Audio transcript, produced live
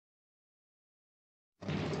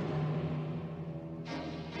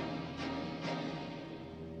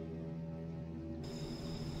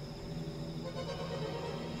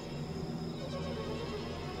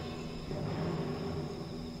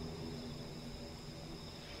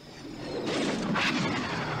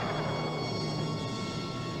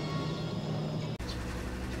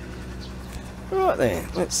Right then,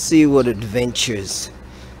 let's see what adventures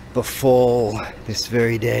befall this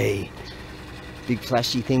very day. Big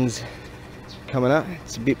flashy things coming up.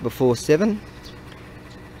 It's a bit before 7.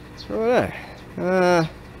 Righto.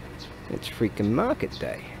 It's freaking market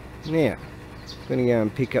day. Now, I'm gonna go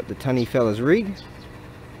and pick up the tunny fella's rig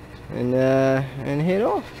and head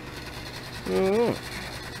off.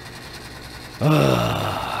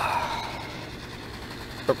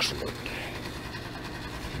 Excellent.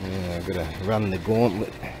 Yeah, I've got to run the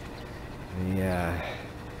gauntlet. The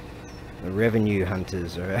revenue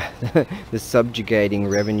hunters are out. The subjugating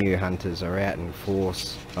revenue hunters are out in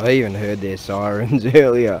force. I even heard their sirens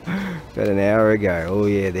earlier, about an hour ago. Oh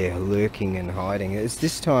yeah, they're lurking and hiding. It's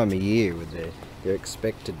this time of year where they're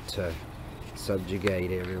expected to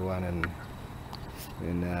subjugate everyone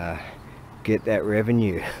and get that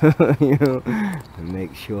revenue, you know, and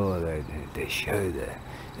make sure that they show the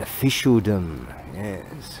officialdom.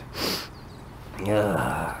 Yes.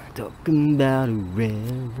 Talking about a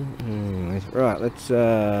revenue. Right, let's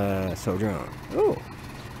soldier on. Oh,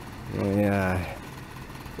 my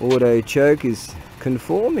auto choke is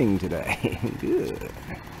conforming today. Good.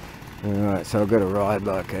 Alright, so I've got to ride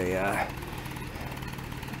like a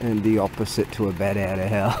and the opposite to a bat out of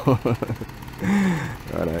hell.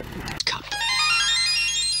 Righto.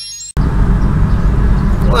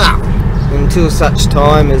 Wow. Until such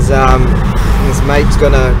time as his mate's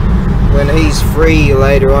gonna, when he's free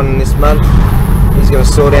later on in this month, he's gonna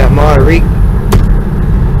sort out my rig.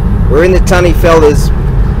 We're in the Tunny Fella's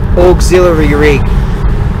auxiliary rig.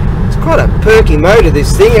 It's quite a perky motor,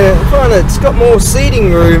 this thing, and I find that it's got more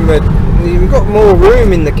seating room. You've got more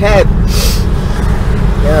room in the cab.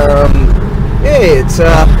 Yeah, it's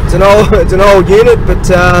an old unit, but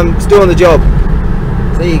it's doing the job.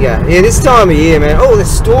 So there you go. Yeah, this time of year, man. Oh, there's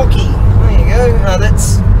Storky. There you go.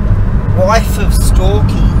 That's wife of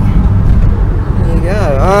Storky. There you go.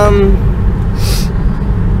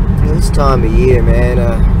 This time of year, man.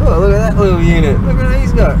 Oh, look at that little unit. Look at that.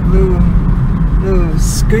 He's got a little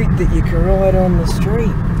scoot that you can ride on the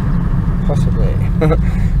street, possibly.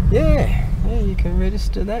 Yeah, you can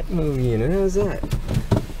register that little unit. How's that?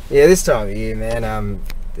 Yeah, this time of year, man.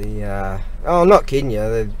 Oh, I'm not kidding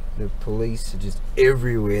you. The police are just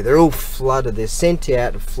everywhere. They're all flooded. They're sent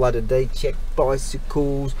out flooded. They check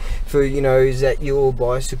bicycles for, you know, is that your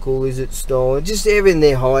bicycle? Is it stolen? Just everything.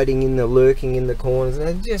 They're hiding in the, lurking in the corners, and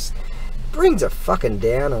it just brings a fucking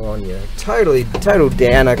downer on you. Total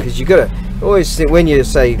downer, because you gotta always think, when you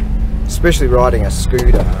say, especially riding a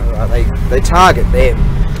scooter, right, they target them.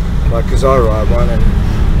 Like, because I ride one,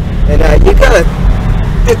 and you gotta.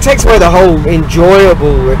 It takes away the whole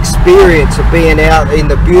enjoyable experience of being out in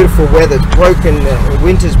the beautiful weather. It's broken,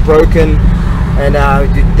 winter's broken, and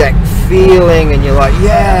that feeling, and you're like,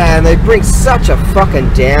 yeah, and they bring such a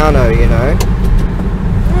fucking downer, you know.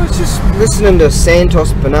 I was just listening to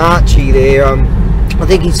Santos Bonacci there. I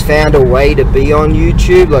think he's found a way to be on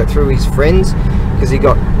YouTube, like through his friends, because he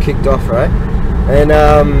got kicked off, right? And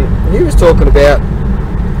he was talking about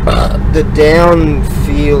the down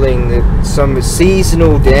feeling, some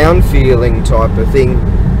seasonal down feeling type of thing.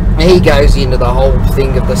 He goes into the whole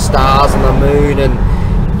thing of the stars and the moon and,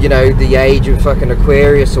 you know, the age of fucking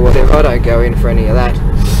Aquarius or whatever. I don't go in for any of that,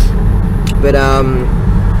 but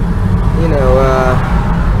you know,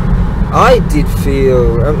 I did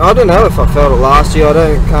feel, I don't know if I felt it last year.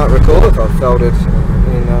 Can't recall if I felt it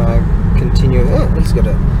in continuing. Oh, he's got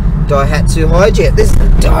a Daihatsu Hijet. This is the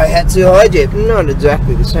Daihatsu Hijet. Not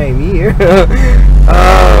exactly the same year.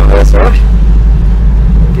 That's right.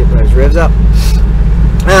 Get those revs up.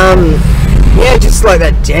 Yeah, just like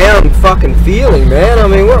that down fucking feeling, man. I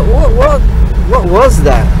mean, what was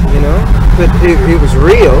that? You know, but it was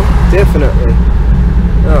real, definitely.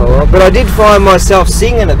 Oh well, but I did find myself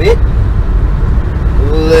singing a bit.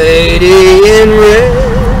 Lady in red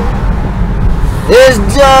is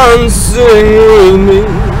dancing with me.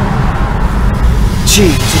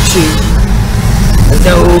 Cheek to cheek,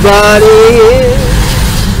 nobody here.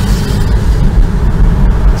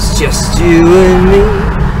 It's just you and me.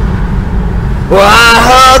 Well, I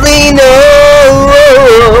hardly know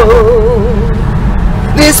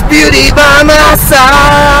this beauty by my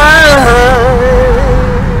side.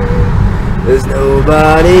 There's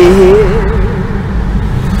nobody here.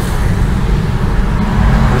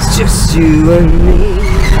 It's just you and me.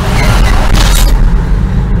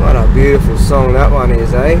 What a beautiful song that one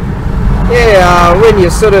is, eh? Yeah, when you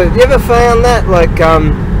sort of, you ever found that, like,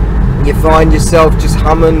 you find yourself just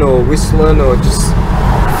humming or whistling or just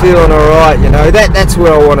feeling alright, you know, that's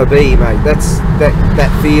where I want to be, mate. That's that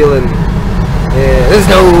feeling. Yeah, there's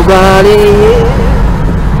nobody here.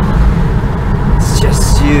 It's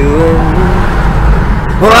just you and me.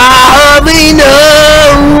 I hardly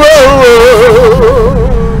know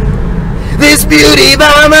this beauty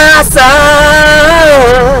by my side.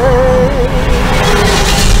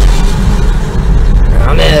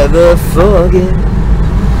 I'll never forget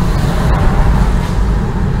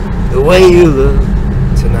the way you look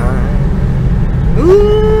tonight.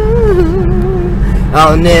 Ooh,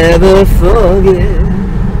 I'll never forget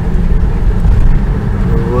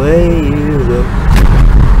the way you look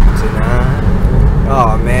tonight.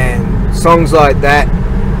 Oh man, songs like that,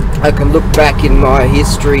 I can look back in my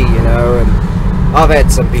history, you know, and I've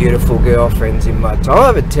had some beautiful girlfriends in my time.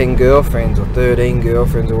 I've had 10 girlfriends or 13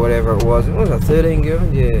 girlfriends or whatever it was. Was it 13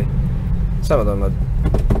 girlfriends? Yeah. Some of them are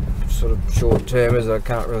sort of short-termers. I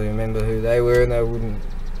can't really remember who they were, and they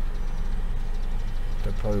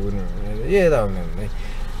probably wouldn't remember. Yeah, they'll remember me.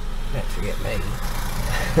 Don't forget me.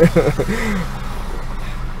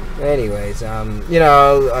 Anyways, you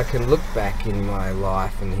know, I can look back in my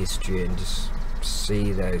life and history and just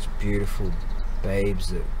see those beautiful babes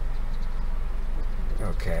that,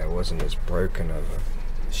 okay, I wasn't as broken of a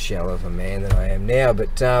shell of a man that I am now,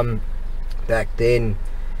 but back then,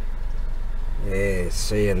 yeah,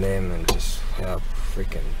 seeing them and just how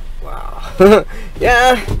freaking wow.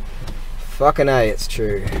 Yeah, fucking A, it's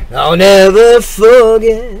true. I'll never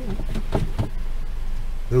forget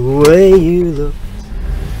the way you look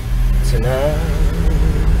tonight.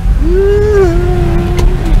 Ooh,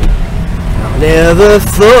 I'll never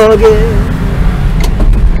forget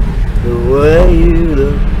the way you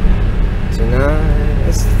look tonight.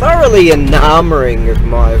 It's thoroughly enamoring of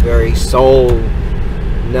my very soul,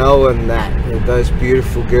 knowing that those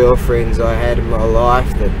beautiful girlfriends I had in my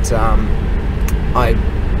life, that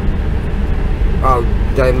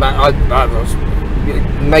it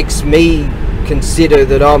makes me consider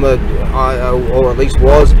that I'm or at least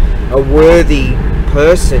was a worthy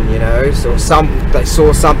person, you know. So they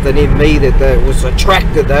saw something in me that they was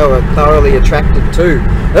attracted, they were thoroughly attracted to.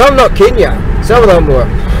 And I'm not kidding you, some of them were,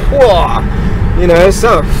 whoa, you know,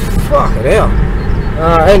 so fucking hell.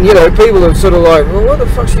 And you know, people are sort of like, well, what the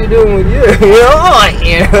fuck's you doing with you? You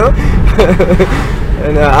know.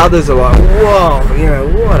 And others are like, whoa, you know,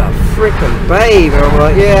 what a freaking babe. And I'm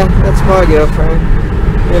like, yeah, that's my girlfriend,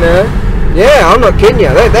 you know. Yeah, I'm not kidding you,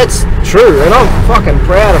 that's true, and I'm fucking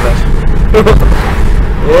proud of it.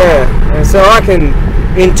 Yeah, and so I can,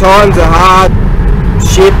 in times of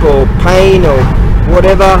hardship or pain or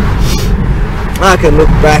whatever, I can look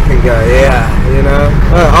back and go, yeah, you know,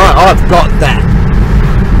 I've got that.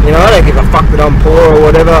 You know, I don't give a fuck that I'm poor or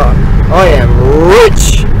whatever. I am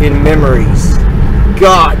rich in memories.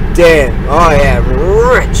 God damn, I am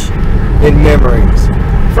rich in memories.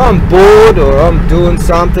 If I'm bored or I'm doing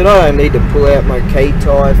something, I don't need to pull out my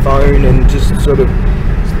K-Tie phone and just sort of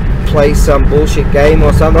play some bullshit game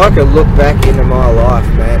or something. I can look back into my life,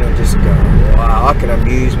 man, and just go, wow, I can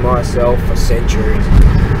amuse myself for centuries.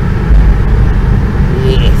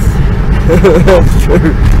 Yes. That's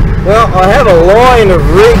true. Well, I have a line of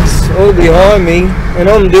rigs all behind me, and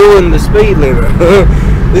I'm doing the speed limit.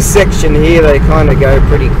 This section here, they kind of go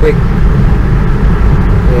pretty quick.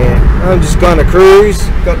 Yeah, I'm just going to cruise.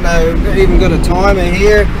 Even got a timer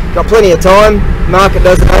here. Got plenty of time. Market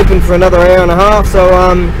doesn't open for another hour and a half, so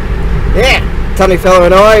yeah, Tony Fella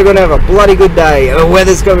and I are going to have a bloody good day. The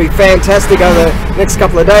weather's going to be fantastic over the next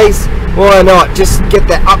couple of days. Why not? Just get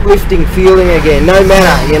that uplifting feeling again. No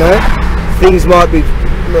matter, you know, things might be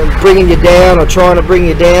bringing you down or trying to bring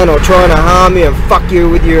you down or trying to harm you and fuck you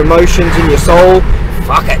with your emotions and your soul.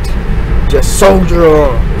 Fuck it. Just soldier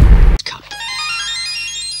on.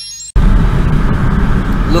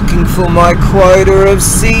 Looking for my quota of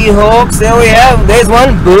Seahawks. There we have. There's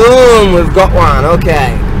one. Boom. We've got one.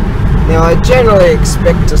 Okay. Now I generally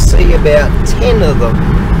expect to see about 10 of them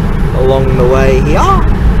along the way here.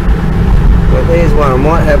 But there's one. I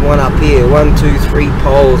might have one up here. 1, 2, 3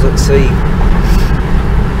 poles. Let's see.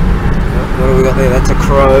 What have we got there? That's a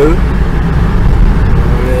crow.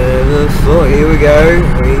 Here we go.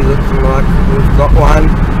 We looking like we've got one.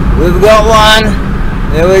 We've got one.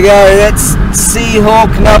 There we go. That's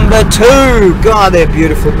Seahawk number 2. God, they're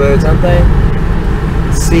beautiful birds, aren't they?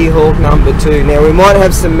 Seahawk number 2. Now we might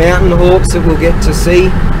have some mountain hawks that we'll get to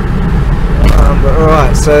see. But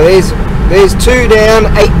alright, so there's 2 down,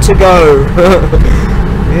 8 to go.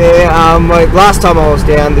 Yeah. Last time I was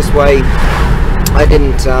down this way, I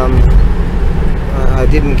didn't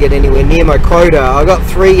get anywhere near my quota. I got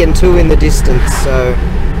 3 and 2 in the distance, so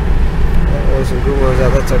that wasn't good. What was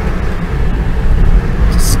that? That's a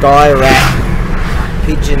sky rat,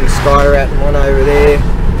 pigeon sky rat, one over there.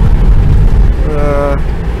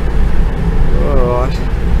 Alright.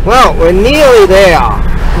 Well, we're nearly there.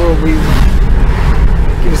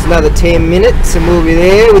 Give us another 10 minutes and we'll be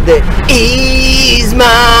there with the Ease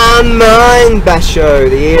My Mind Basho,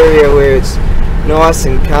 the area where it's nice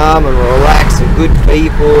and calm and relaxed and good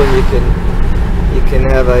people, and you can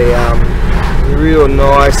have a real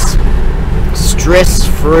nice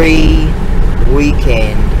stress-free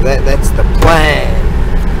weekend. That's the plan.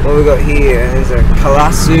 What we got here? There's a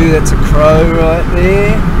kalasu, that's a crow right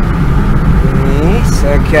there. Yes,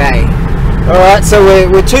 okay. Alright, so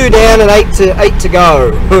we're 2 down and 8 to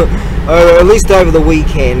go. Or at least over the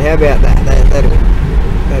weekend. How about that? That'll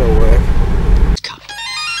work.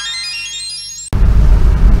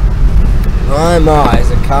 My, is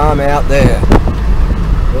it calm out there?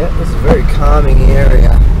 Yeah, it's a very calming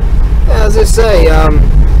area. As I say,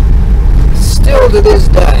 still to this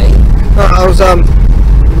day,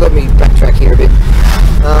 let me backtrack here a bit.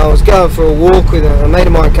 I was going for a walk with a mate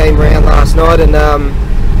of mine. Came around last night, and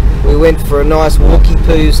we went for a nice walkie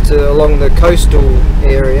poos along the coastal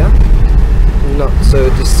area, not so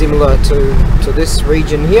dissimilar to this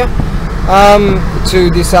region here, to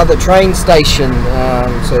this other train station.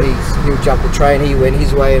 So he'll jump the train, he went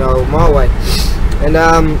his way and I went my way, and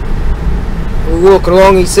we walk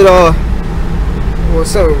along. He said, "Oh, well,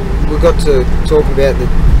 so we got to talking about the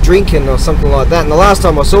drinking or something like that." And the last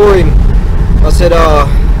time I saw him, I said, "Oh,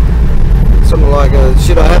 something like,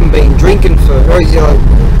 shit, I haven't been drinking for," or he's like,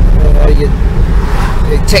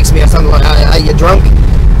 he texts me or something like, "Are you drunk?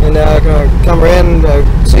 And can I come around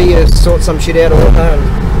and see you, sort some shit out or whatnot?"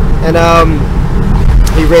 And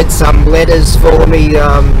he read some letters for me.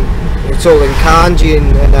 It's all in kanji,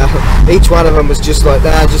 and each one of them was just like,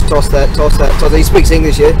 "Nah, just toss that, toss that, toss." He speaks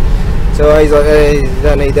English, yeah. So he's like, "Hey, you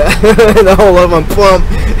don't need that." And the whole lot of them plump.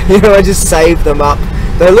 I just saved them up.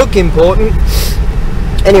 They look important.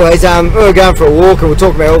 Anyways, we were going for a walk and we were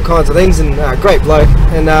talking about all kinds of things, and great bloke.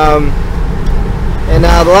 And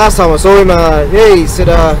the last time I saw him, yeah, he said,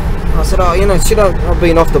 I said, "Oh, you know, shit, I've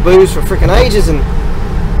been off the booze for freaking ages," and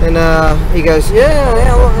he goes, "Yeah,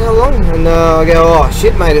 how long?" And I go, "Oh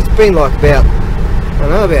shit, mate, it's been like about, I don't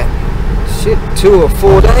know, about shit 2 or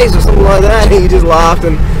 4 days or something like that." He just laughed,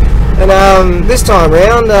 and this time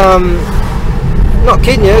round, not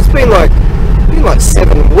kidding you, it's been like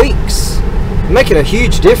 7 weeks, making a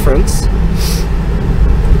huge difference.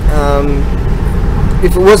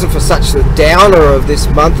 If it wasn't for such the downer of this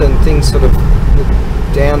month and things sort of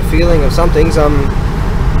down feeling of some things,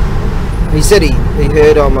 he said he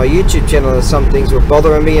heard on my YouTube channel that some things were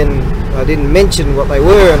bothering me, and I didn't mention what they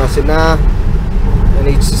were, and I said nah, and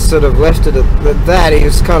he just sort of left it at that. He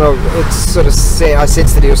was kind of, it's sort of, I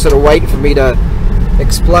sensed that he was sort of waiting for me to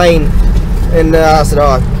explain, and I said,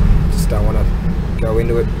 "Oh, I just don't want to go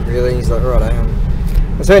into it really." And he's like, "Right,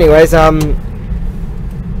 so anyways,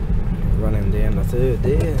 running down the third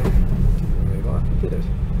there, really like a bit of,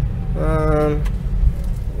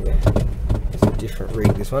 yeah, it's a different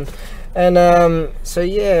rig, this one. And so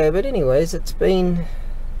yeah, but anyways, it's been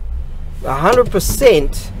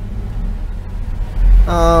 100%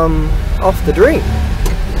 off the drink,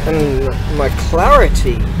 and my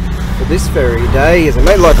clarity for this very day is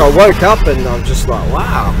amazing. Like, I woke up and I'm just like,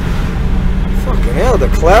 wow, fucking hell, the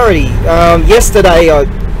clarity. Yesterday I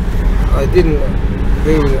didn't,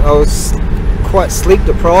 I was quite sleep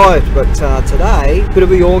deprived, but today, bit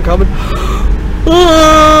of a yawn coming.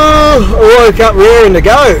 I woke up raring to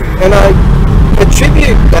go, and I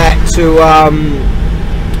attribute that to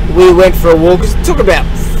we went for a walk. It took about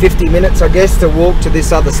 50 minutes, I guess, to walk to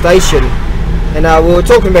this other station, and we were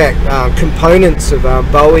talking about components of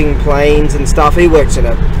Boeing planes and stuff. He works in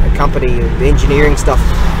a company of engineering stuff,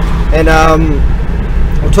 and we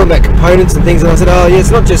were talking about components and things, and I said, "Oh yeah, it's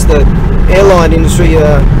not just the airline industry, you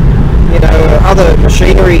know, other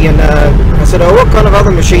machinery." And I said, "Oh, what kind of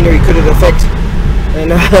other machinery could it affect?" And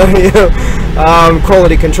you know,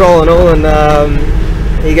 quality control and all. And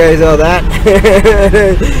he goes, "Oh, that."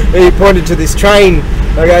 He pointed to this train.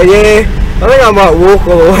 I go, "Yeah, I think I might walk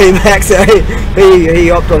all the way back." So he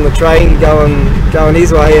hopped on the train going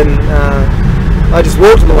his way, and I just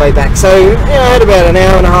walked on the way back. So you know, I had about an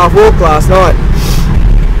hour and a half walk last night,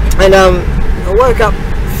 and I woke up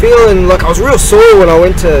feeling like I was real sore when I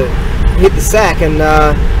went to hit the sack, and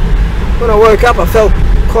when I woke up I felt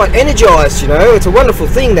quite energized. You know, it's a wonderful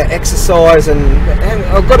thing, that exercise, and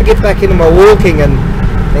I've got to get back into my walking and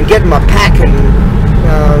get in my pack and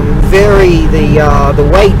vary the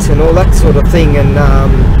weight and all that sort of thing. And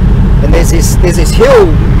there's this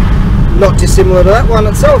hill not dissimilar to that one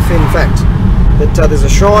itself, in fact, that there's a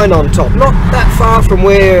shrine on top, not that far from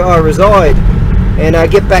where I reside, and I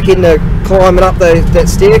get back into climbing up that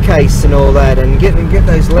staircase and all that, and get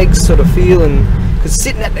those legs sort of feeling, because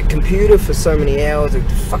sitting at the computer for so many hours, it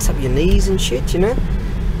fucks up your knees and shit, you know.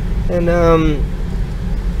 And I'm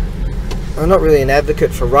not really an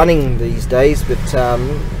advocate for running these days, but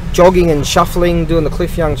jogging and shuffling, doing the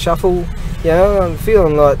Cliff Young shuffle, you know, I'm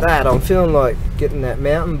feeling like that. I'm feeling like getting that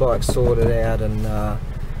mountain bike sorted out, and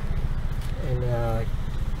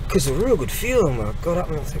because it's a real good feeling when I got up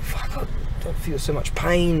and I thought, fuck, I don't feel so much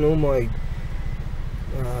pain, all my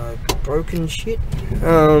broken shit.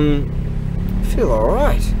 I feel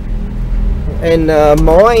alright. And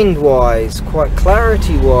mind-wise, quite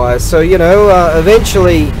clarity-wise. So, you know,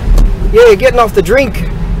 eventually, yeah, getting off the drink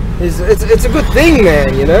it's a good thing,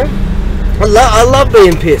 man, you know. I love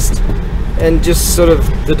being pissed and just sort of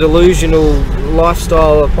the delusional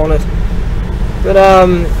lifestyle upon it. But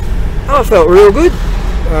I felt real good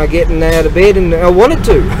getting out of bed, and I wanted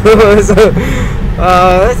to. So,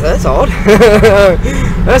 that's odd.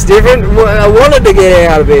 That's different. I wanted to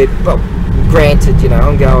get out of bed, but granted, you know,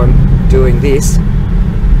 I'm doing this.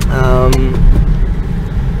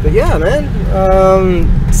 But yeah, man,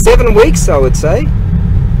 7 weeks, I would say,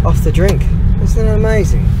 off the drink. Isn't it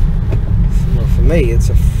amazing? Well, for me, it's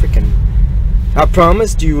a freaking, I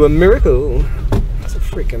promised you a miracle. It's a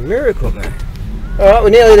freaking miracle, man. Alright, we're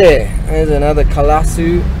nearly there. There's another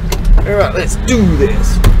Kalasu. Alright, let's do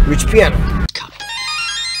this. Rich piano.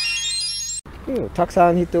 Oh, たく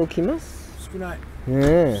さん人来ます。少ない。ね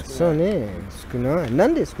え、そうね。少ない。な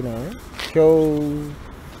んで少ない？今日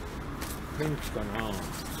天気かな。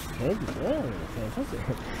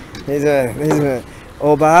There's a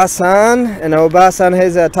おばあさん and おばあさん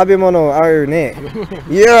has a 食べ物あるね。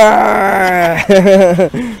いや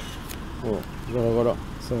ー。お、ガラガラ。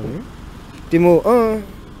そうね。でも、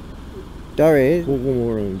誰？ここ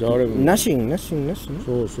も誰も。なし。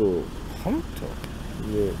そうそう。本当。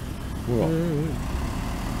で、ほ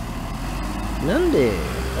ら。なんで？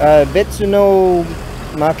別の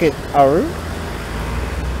マーケットある？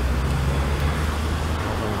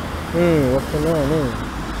わかんないね。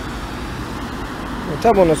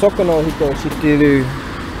多分そこの人知ってる。い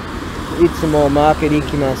つもマーケット行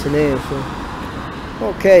きますね。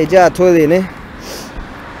OK、じゃあトイレね。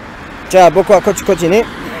じゃあ僕はこっちね。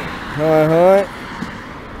はい。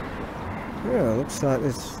Yeah, looks like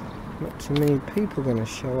there's not too many people going to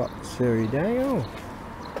show up this very day. Oh,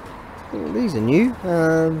 these are new.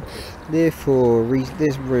 Therefore,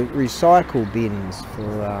 there's recycle bins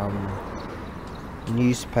for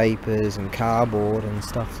newspapers and cardboard and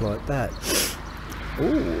stuff like that.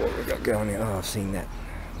 Oh, what we got going here? Oh, I've seen that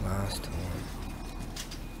last time.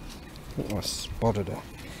 I think I spotted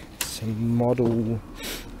some model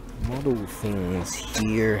things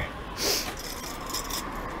here.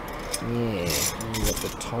 Yeah, we got the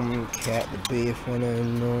Tomcat, the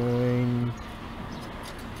BF109,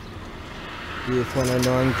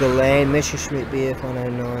 BF109 Galand, Messerschmitt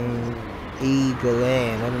BF109E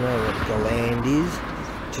Galand. I don't know what Galand is,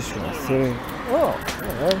 just from a feeling. Oh,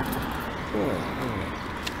 hello.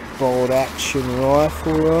 Bolt action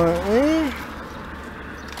rifle right there.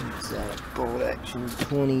 What's that? Bolt action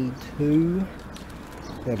 22.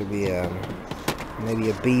 That'll be maybe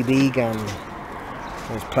a BB gun.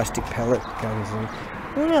 Those plastic pellet guns. And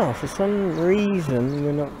well, for some reason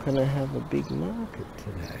we're not going to have a big market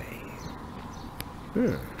today.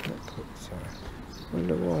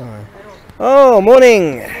 Wonder why. Oh,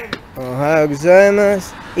 morning. Ohayou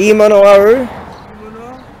gozaimasu. Ii mono aru?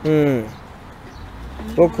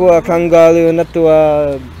 僕はカンガルー、ナト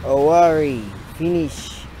は終わり、フィニッ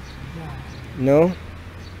シュ。No?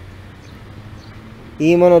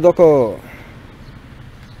 いいものどこ？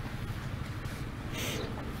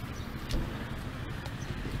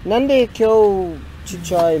なんで今日ちっ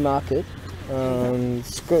ちゃいマーケッ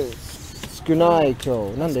ト？少ない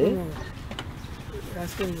今日。なんで？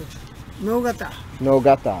ノーガ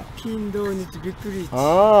タ。金土日びっくり。あ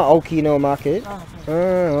あ、大きいのマーケット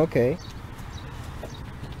？Okay.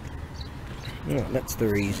 Yeah, that's the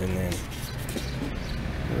reason then.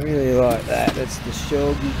 I really like that. That's the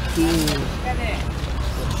Shogi King. That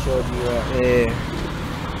Shogi right there.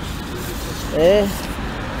 Eh?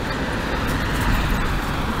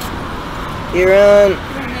 Iran.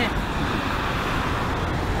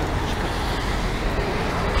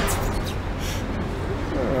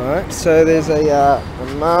 Alright, so there's a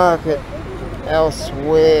market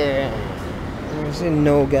elsewhere. It's in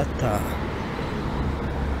Nogata.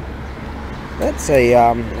 That's a,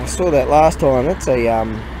 I saw that last time, that's a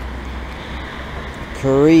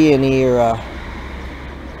Korean era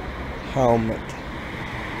helmet.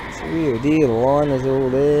 It's a real deal, the liners all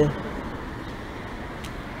there.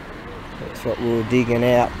 That's what we were digging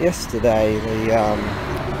out yesterday,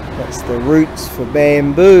 that's the roots for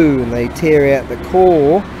bamboo, and they tear out the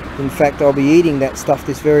core. In fact, I'll be eating that stuff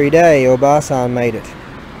this very day. Oba-san made it.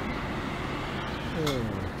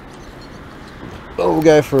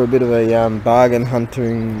 we'll go for a bit of a bargain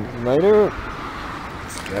hunting later.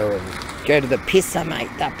 Let's go and go to the pisser, mate.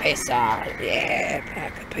 The pisser. Yeah,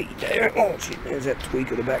 pack a pee there. Oh shit, there's that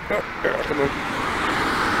tweak at the back. Oh, come on.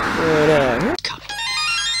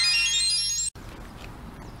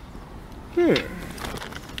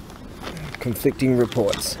 Conflicting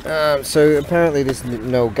reports. So apparently this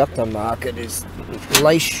Nolgutta market is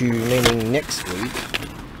Leishu, meaning next week.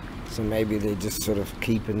 So maybe they're just sort of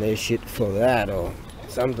keeping their shit for that or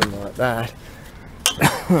something like that.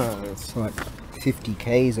 It's like 50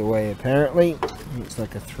 k's away apparently. It's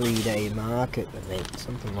like a 3-day market event,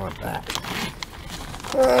 something like that.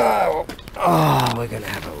 Oh, we're gonna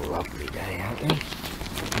have a lovely day, aren't we?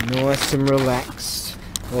 Nice and relaxed.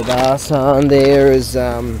 Well, Darsan there is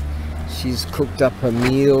she's cooked up a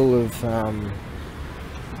meal of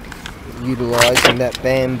utilising that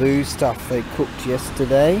bamboo stuff they cooked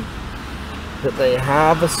yesterday that they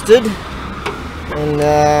harvested, and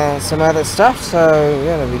some other stuff, so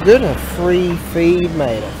yeah, it'll be good. A free feed,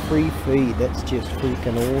 mate, a free feed. That's just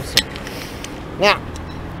freaking awesome. Now,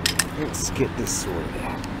 let's get this sorted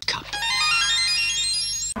out.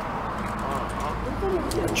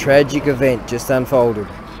 A tragic event just unfolded.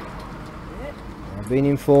 I've been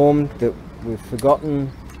informed that we've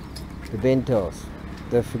forgotten the bentos.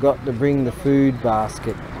 They forgot to bring the food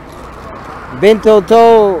basket. Bento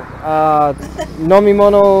to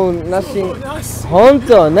nomimono nashi.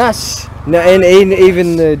 Honto nashi. No, and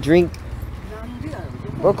even the drink.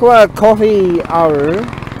 Boku wa coffee aru.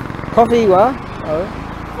 Coffee wa?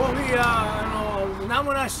 Coffee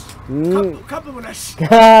namu nashi. Cup nashi.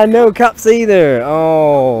 No cups either.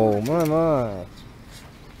 Oh my.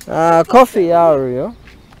 Coffee aru yo.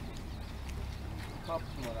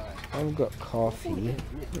 I've got coffee.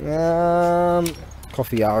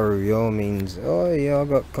 Coffee aru yo means, oh yeah, I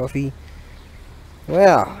got coffee.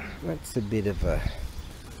 Well, that's a bit of a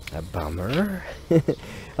bummer.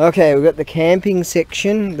 Okay, we've got the camping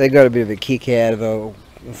section. They got a bit of a kick out of it.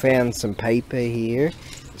 I found some paper here,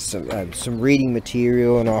 some reading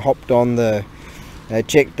material, and I hopped on the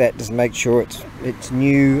checked that to make sure it's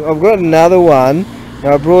new. I've got another one.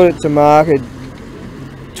 Now, I brought it to market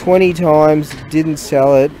 20 times, didn't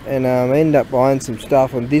sell it, and I ended up buying some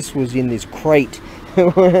stuff, and this was in this crate.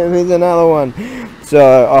 There's another one.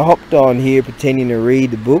 So I hopped on here pretending to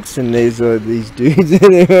read the books, and there's these dudes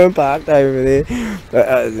they're parked over there.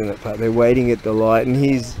 They're waiting at the light, and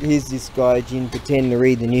here's this guy Jin pretending to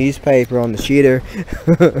read the newspaper on the shitter.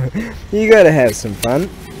 You gotta have some fun.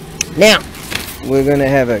 Now we're gonna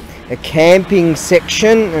have a camping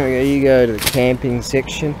section. Okay, you go to the camping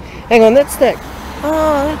section. Hang on, that's that.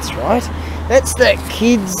 Oh, that's right. That's that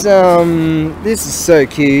kid's. This is so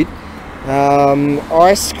cute.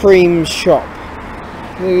 Ice cream shop.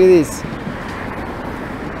 Look at this.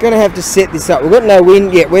 Gonna have to set this up. We've got no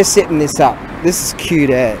wind yet. We're setting this up. This is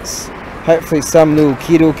cute as. Hopefully some little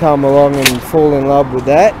kid will come along and fall in love with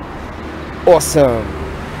that. Awesome.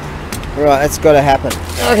 Right, that's got to happen.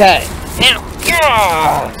 Okay. Now,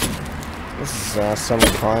 this is some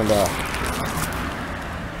kind of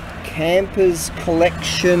campers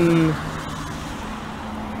collection.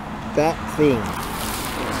 That thing.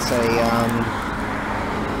 It's a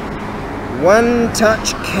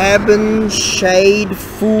one-touch cabin shade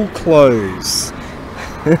full clothes.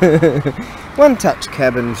 One-touch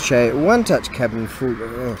cabin shade. One-touch cabin full.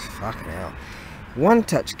 Oh, fucking hell.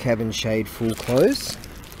 One-touch cabin shade full clothes.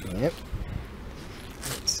 Yep.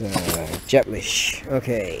 It's Japlish.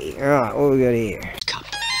 Okay. Alright, what we got here?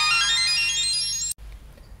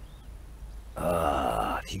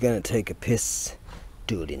 If you're gonna take a piss,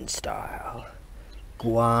 do it in style.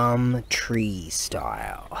 Guam tree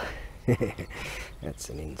style. That's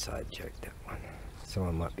an inside joke, that one.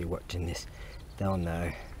 Someone might be watching this. They'll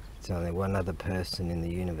know. There's only one other person in the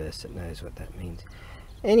universe that knows what that means.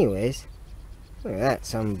 Anyways, look at that.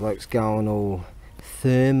 Some bloke's going all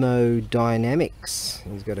thermodynamics.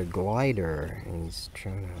 He's got a glider and he's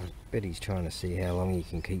trying to, I bet he's trying to see how long he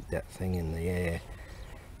can keep that thing in the air.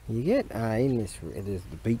 You get in this, there's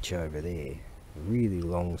the beach over there, really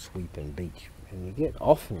long sweeping beach, and you get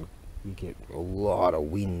a lot of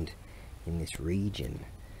wind in this region,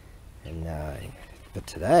 and but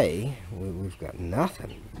today we've got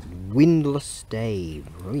nothing. Windless day.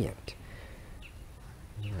 Brilliant.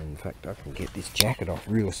 In fact, I can get this jacket off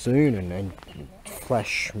real soon and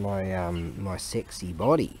flash my my sexy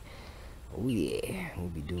body. Oh yeah, we'll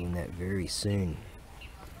be doing that very soon.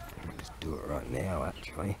 I'll just do it right now.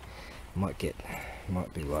 Actually, might be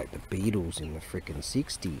like the Beatles in the frickin'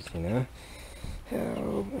 60s, you know.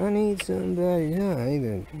 Help, I need somebody. Yeah,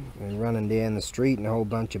 they're running down the street and a whole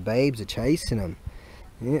bunch of babes are chasing them.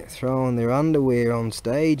 Yeah, throwing their underwear on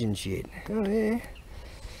stage and shit. Oh yeah.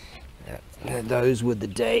 Those were the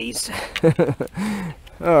days.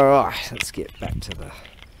 Alright, let's get back to the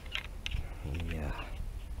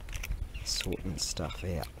sorting stuff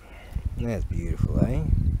out. That's beautiful, eh?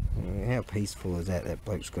 How peaceful is that? That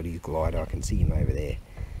bloke's got his glider. I can see him over there.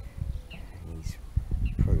 He's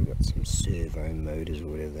probably got some servo motors or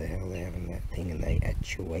whatever the hell they have in that thing, and they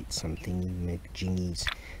actuate something, make jingies,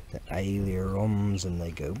 the ailerons, and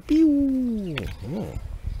they go pew. Oh.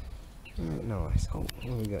 Nice. Oh, what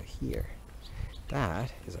have we got here?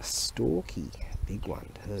 That is a storky, big one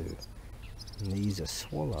too. And these are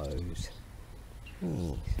swallows.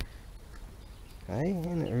 Yes. Hey,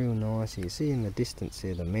 isn't it real nice? You see in the distance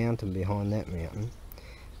there, the mountain behind that mountain.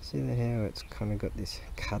 See that how it's kind of got this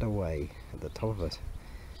cutaway at the top of it.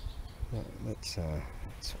 That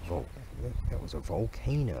was a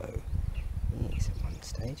volcano. Yes, at one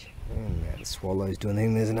stage. And the swallow's doing the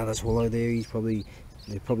thing. There's another swallow there.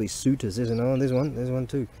 They're probably suitors, isn't there? Oh, there's one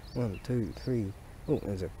too. 1, 2, 3. Oh,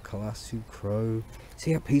 there's a Kallasu crow.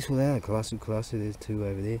 See how peaceful they are? Kallasu. There's 2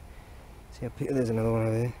 over there. See how peaceful? There's another one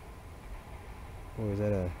over there. Or is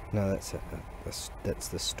that a? No, that's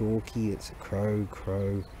the storky. It's a crow.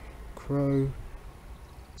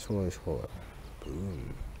 Swallow.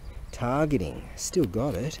 Boom. Targeting. Still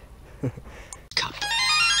got it.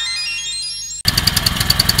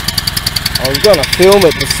 I was going to film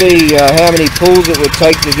it to see how many pulls it would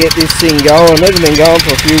take to get this thing going. It hasn't been going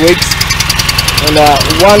for a few weeks. And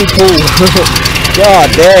one pull, god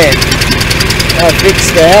damn, I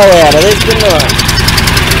fixed the hell out of this, didn't I?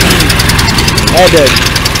 Had to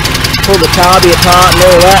pull the carby apart and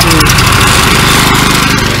all that, and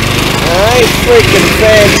it's freaking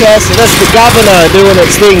fantastic. That's the governor doing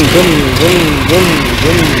its thing. Boom, boom, boom,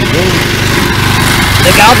 boom, boom.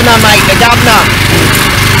 The governor, mate, the governor.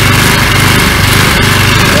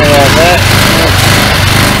 Like that.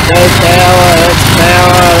 No power, that's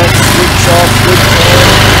switch off, switch on.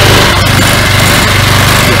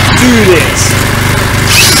 Let's do this.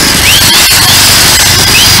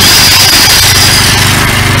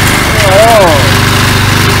 Oh.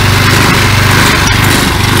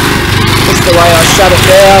 That's the way I shut it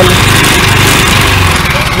down.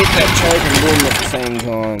 Hit that choke and boom at the same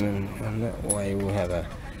time, and that way we'll have a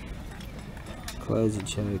close the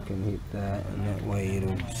choke and hit that, and that way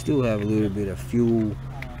it'll still have a little bit of fuel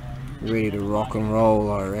ready to rock and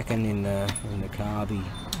roll, I reckon, in the carby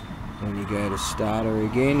when you go to start her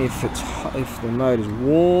again. If the motor's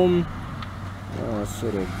warm,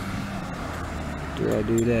 sort of, do I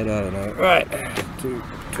do that? I don't know. Right, too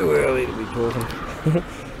early to be talking.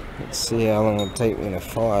 Let's see how long it'll take me to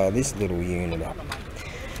fire this little unit up.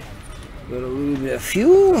 Got a little bit of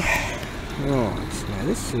fuel. Right, now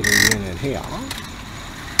this little unit here.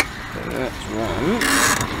 That's one.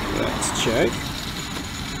 That's choke.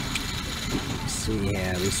 Let's see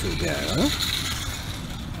how this will go.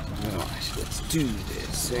 Right, let's do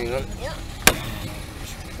this. Hang on. Yeah.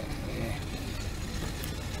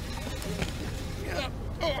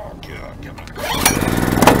 Oh god, come on.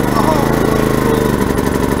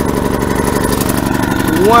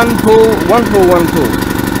 One pull.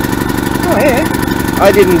 Oh yeah.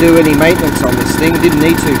 I didn't do any maintenance on this thing, didn't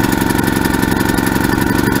need to.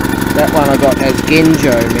 That one I got as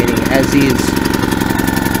Genjo, meaning as is.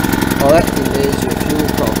 Oh, there's your fuel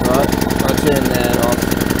prop, right? I turn that off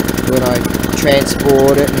when I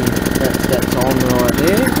transport it, and that's on right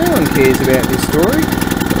there. No one cares about this story.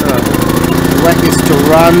 Whack this to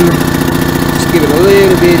run. Just give it a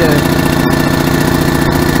little bit of...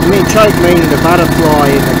 choke meaning the butterfly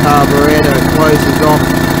in the carburetor closes off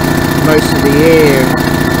most of the air,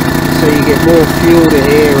 so you get more fuel to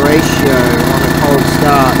air ratio on a cold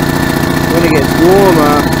start. When it gets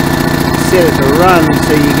warmer, set it to run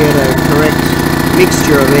so you get a correct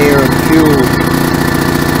mixture of air and fuel.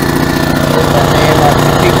 That man likes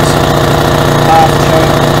to fix half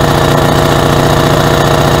choke.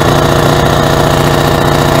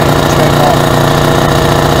 And choke off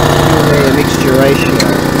fuel air mixture ratio.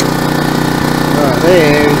 Right,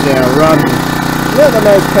 there's our run. Not the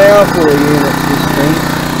most powerful of units, this thing.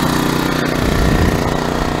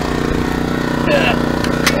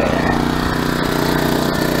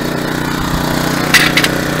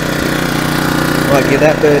 Might give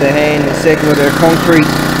that bird a hand in a second with her concrete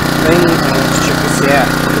thing. Let's check this out.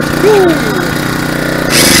 Woo!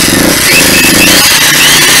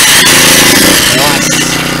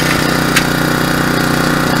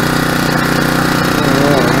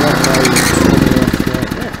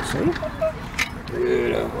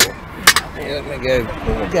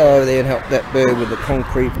 We'll go over there and help that bird with the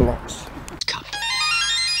concrete blocks.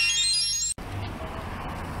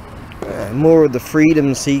 more of the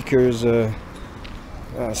freedom seekers are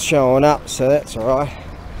showing up, so that's alright.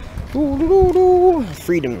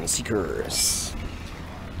 Freedom seekers.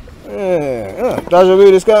 Deja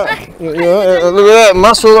vu this guy. Look at that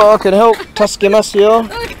muscle that I can help. Tusk muscle.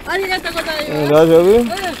 Deja vu.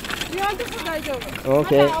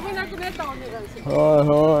 Okay.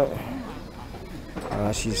 Alright.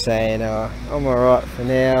 She's saying I'm alright for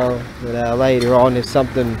now, but later on if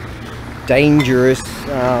something dangerous,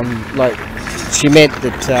 like she meant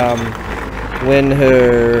that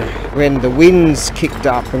when the winds kicked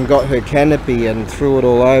up and got her canopy and threw it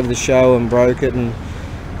all over the show and broke it, and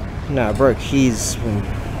no, broke his and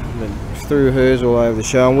threw hers all over the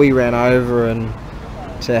show, and we ran over and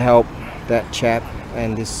to help that chap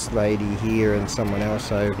and this lady here and someone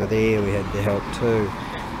else over there. We had to help too,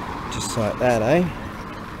 just like that, eh?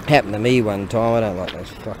 Happened to me one time. I don't like those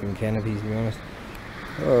fucking canopies, to be honest.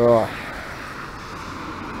 Alright.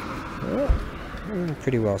 Well,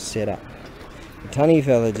 pretty well set up. The tunny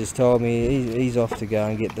fella just told me he's off to go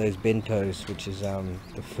and get those bentos, which is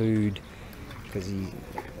the food, because he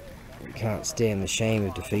can't stand the shame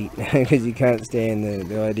of defeat, because he can't stand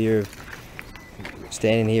the idea of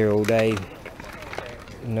standing here all day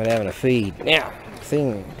not having a feed. Now,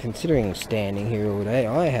 considering standing here all day,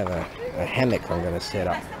 I have a hammock I'm going to set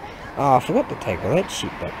up. Oh, I forgot to take all that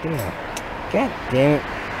shit back, didn't I? God damn it.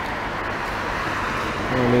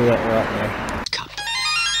 I'm going to do that right now.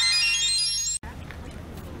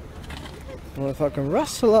 Well, if I can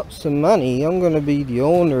rustle up some money, I'm going to be the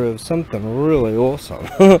owner of something really awesome.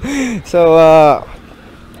 So,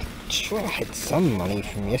 sure, I had some money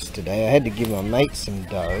from yesterday. I had to give my mate some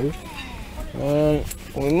dough.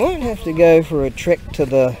 We might have to go for a trek to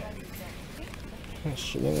the... Oh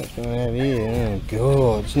shit, what's going to have here? Oh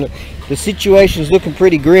god, the situation's looking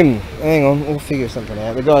pretty grim. Hang on, we'll figure something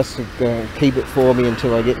out. The guys are going to keep it for me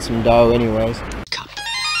until I get some dough anyways.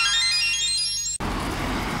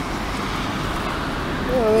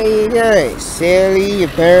 Well, there you go. Sally,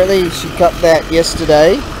 apparently, she cut that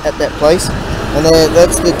yesterday at that place. And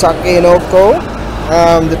that's the tuck-in off call.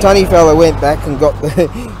 The tunny fella went back and got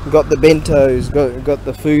the bentos, got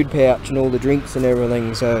the food pouch and all the drinks and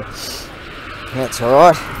everything, so that's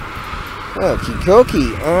alright. Okie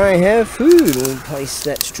dokie, I have food. We'll place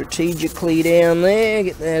that strategically down there,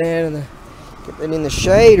 get that out of get that in the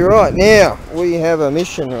shade. Right, now we have a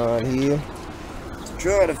mission right here to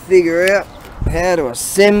try to figure out how to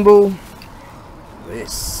assemble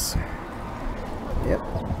this. Yep,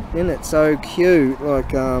 isn't it so cute?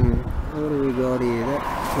 Like, what do we got here? That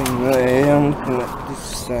thing there. I'm looking at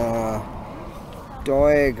this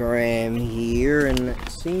diagram here, and it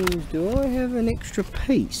seems, do I have an extra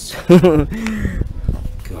piece? God,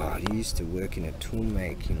 I used to work in a tool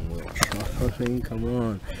making workshop. I mean, come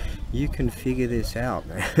on, you can figure this out,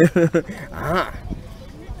 man. I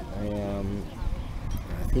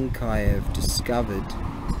think I have discovered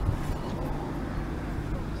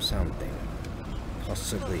something,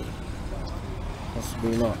 possibly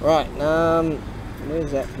not. Right,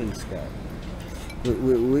 where's that piece go?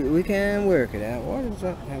 We can work it out. Why does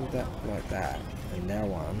that have that like that? And that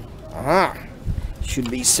one. Aha!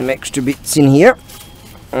 Should be some extra bits in here.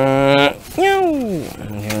 Okay,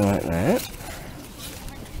 like that.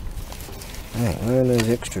 Right, where are those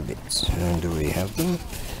extra bits? Do we have them?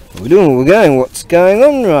 We're going. What's going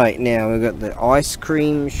on right now? We've got the ice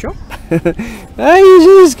cream shop. Oh,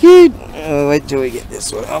 you're so cute. Oh, wait till we get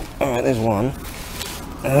this one. Oh, alright, there's one.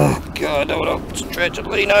 Oh god, I'll stretch it,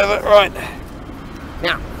 lean over. Right.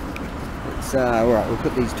 Now, let's, alright, we'll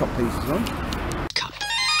put these top pieces on.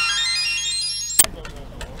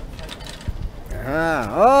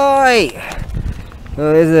 Ah, oi!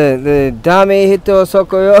 Oh, there's the dame hito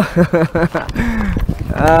sokoyo.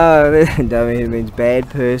 The dame means bad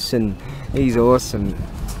person. He's awesome.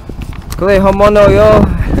 Kule homono yo.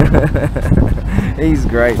 He's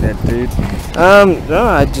great, that dude.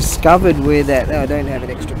 I discovered where that, I don't have an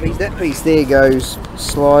extra piece. That piece there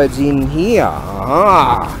slides in here.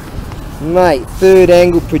 Aha! Mate, third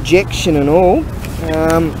angle projection and all.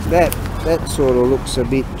 That sort of looks a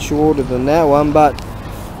bit shorter than that one, but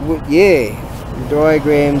yeah,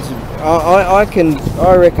 diagrams. I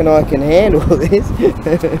reckon I can handle this.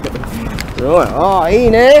 Right. Oh,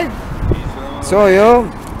 ine. So yo,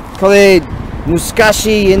 kole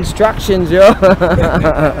muskashi instructions yo.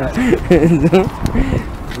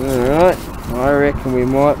 Alright, I reckon we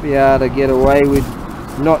might be able to get away with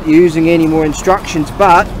not using any more instructions,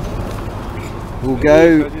 but we'll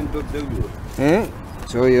go.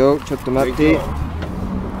 So yo, chop them up there.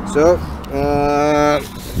 So,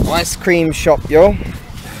 ice cream shop yo.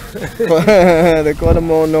 The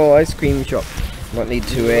Kodomo no ice cream shop. Might need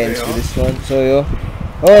 2 hands for this one. So,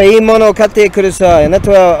 oh, いいものを買ってください。あな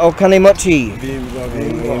たはお金持ち。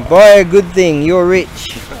Buy a good thing. You're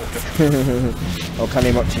rich. お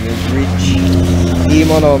金持ち means rich. いい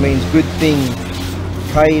もの means good thing.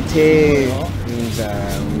 買いて means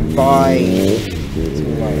buy.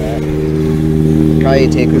 Something like that. 買い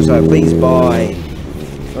てください. Please buy.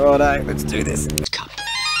 Righto, let's do this.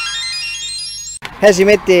 初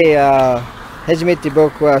めて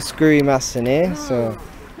僕は作りますね。そう。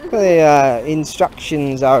これ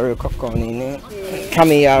instructions あるここにね。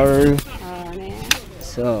紙ある。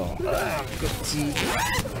そう。こっち。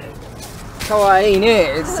かわいい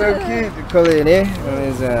ね。It's so cute. これね。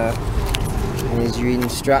There's your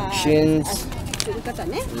instructions.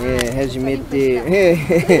 Yeah, 初めて。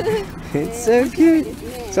It's so cute.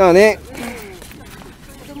 そうね。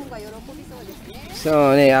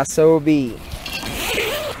そうね、遊び。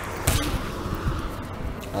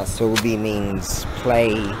Asobi means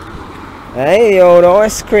play. Hey, the old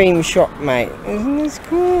ice cream shop, mate. Isn't this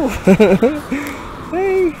cool?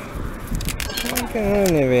 Hey, I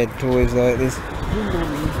never had toys like this.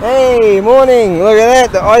 Hey, morning. Look at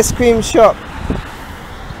that, the ice cream shop.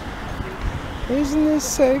 Isn't this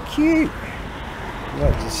so cute?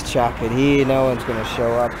 Not just chuck it here. No one's going to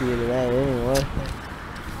show up here today anyway.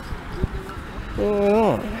 What's going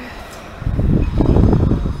on?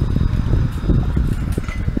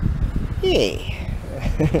 Yeah.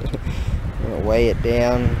 I'm gonna weigh it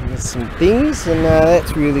down with some things, and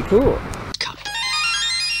that's really cool.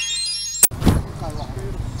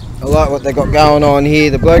 I like what they got going on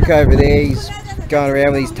here. The bloke over there, he's going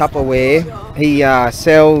around with his Tupperware. He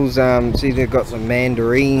sells, see they've got some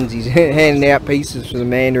mandarins. He's handing out pieces for the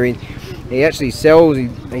mandarins. He actually sells, he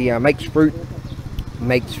makes fruit,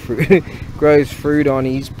 grows fruit on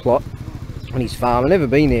his plot. On his farm. I've never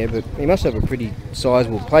been there, but he must have a pretty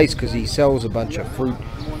sizable place because he sells a bunch of fruit.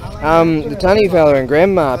 The Tunny fella and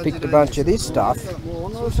Grandma picked a bunch of this stuff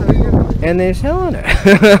and they're selling it.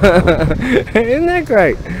 Isn't that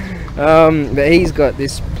great? But he's got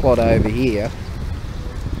this plot over here,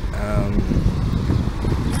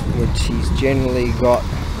 which he's generally got.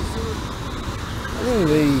 Where are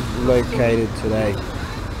they located today?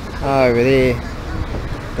 Over there.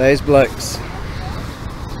 Those blokes.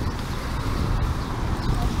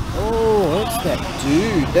 Oh, what's that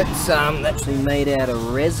dude? That's actually made out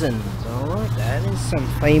of resin. I like that. There's some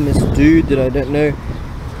famous dude that I don't know.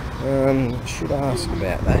 Should ask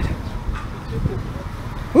about that.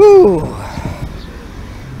 Woo!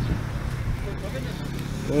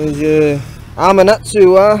 There's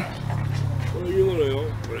Amanatsu wa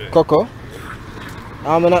Koko?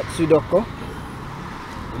 Amanatsu doko?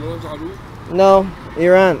 No,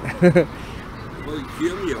 Iran.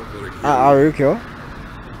 Arukyo?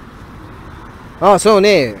 あ、そう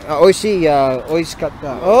ね。美味しい。美味しかっ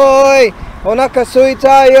た。おーい、お腹空い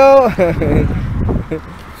たよ。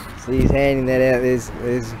So he's handing that out. There's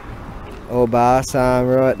old Bar-san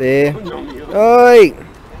right there. Oi!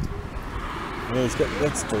 He's got,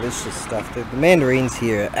 that's delicious stuff. The mandarins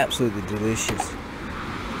here are absolutely delicious.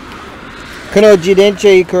 この自転車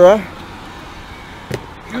いくら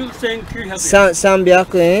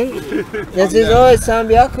？300円。やつです。おい、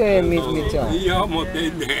300円見た。いいよ、持って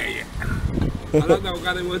んね。あなたお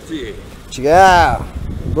金持ち。違う。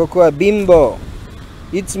僕は貧乏。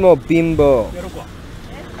いつも貧乏。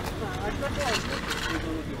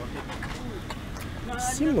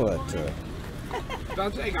Similar to.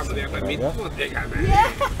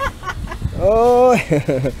 おーい。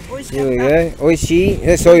Here we go. おいし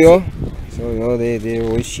い。そうよ。そうよ。で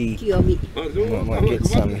おいしい。Might get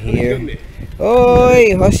some here. おー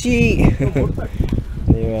い、欲しい。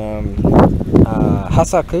ハ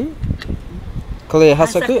サク？これハ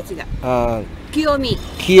サク？清見。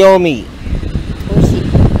清見。おいしい。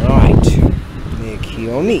Right.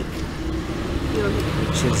 清見。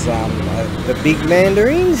Which is the big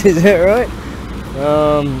mandarins, is that right?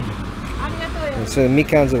 So the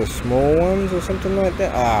mikans are the small ones or something like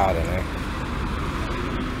that? I don't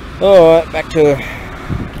know. Alright, back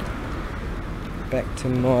to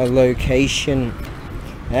my location.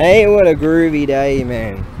 Hey, what a groovy day,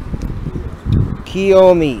 man.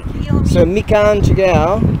 Kiyomi. So mikan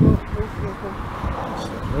chigao.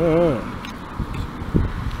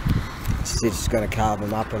 She's just gonna carve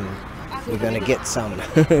them up and we're gonna get some.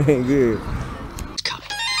 Good.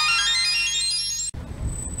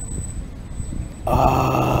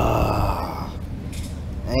 Ah,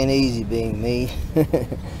 ain't easy being me.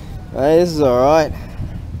 Hey, this is alright.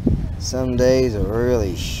 Some days are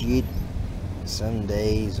really shit. Some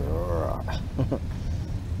days are alright.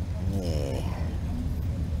 Yeah.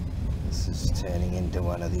 This is turning into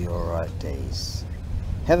one of the alright days.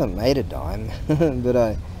 Haven't made a dime, but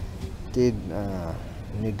I did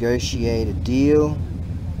negotiate a deal.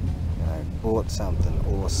 I bought something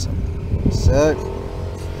awesome. So,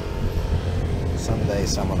 someday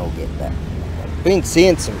someone will get that. I've been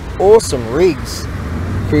seeing some awesome rigs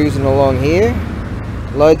cruising along here.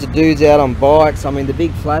 Loads of dudes out on bikes. I mean, the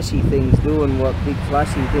big flashy things doing what big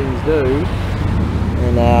flashy things do.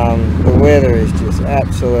 And the weather is just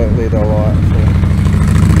absolutely delightful.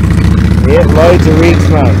 Yeah, loads of rigs,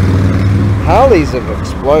 mate. Harleys have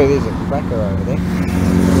exploded. There's a cracker over there.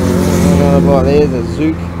 Another bike. There's a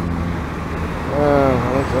Zook. I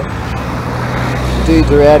think so.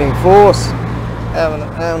 Dudes are out in force.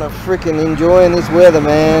 Having a freaking enjoying this weather,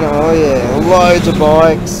 man. Oh yeah, loads of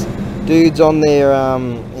bikes. Dudes on their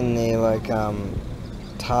in their like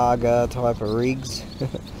Targa type of rigs.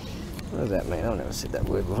 What does that mean? I've never said that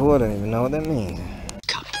word before. I don't even know what that means.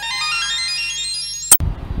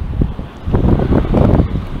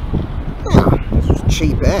 This was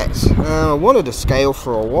cheap ass. I wanted to scale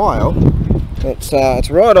for a while.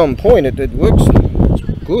 It's right on point. It works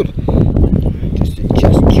good. Just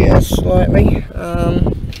adjust slightly.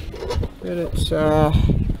 But it's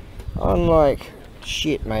unlike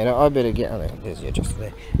shit, mate. I better get. Oh, there's the adjuster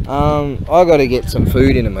there. I got to get some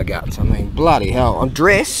food into my guts. I mean, bloody hell. I'm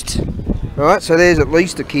dressed. Right, so there's at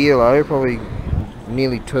least a kilo, probably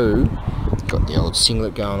nearly 2. Got the old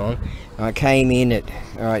singlet going on. I came in at.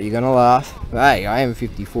 All right, you're gonna laugh. Hey, I am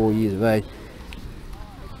 54 years of age.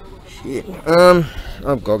 Shit.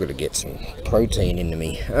 I've got to get some protein into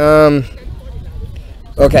me.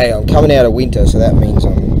 Okay, I'm coming out of winter, so that means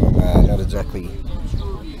I'm not exactly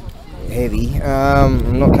heavy.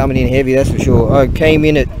 I'm not coming in heavy, that's for sure. I came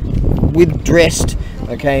in with dressed,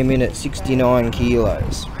 I came in at 69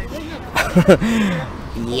 kilos.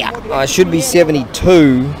 Yeah, I should be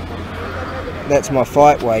 72. That's my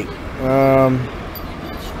fight weight.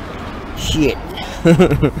 Shit.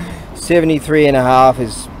 73 and a half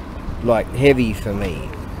is like heavy for me.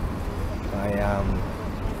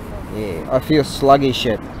 Yeah, I feel sluggish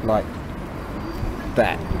at like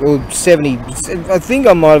that. Well, 70. I think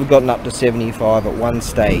I might have gotten up to 75 at one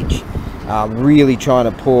stage. Really trying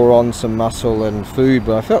to pour on some muscle and food,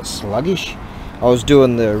 but I felt sluggish. I was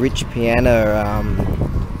doing the Rich Piana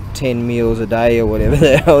 10 meals a day or whatever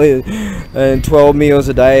the hell it is, and 12 meals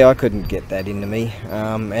a day. I couldn't get that into me.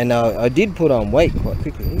 And I did put on weight quite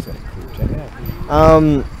quickly. Check it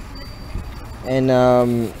out.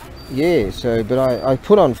 Yeah, so, but I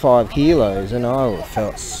put on 5 kilos and I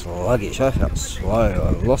felt sluggish. I felt slow.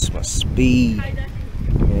 I lost my speed.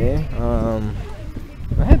 Yeah.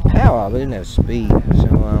 I had power, but I didn't have speed,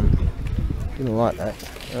 so didn't like that.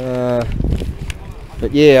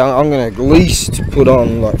 But yeah, I'm gonna at least put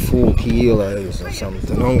on like 4 kilos or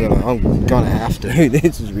something. I'm gonna have to.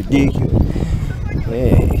 This is ridiculous.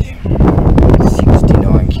 Yeah.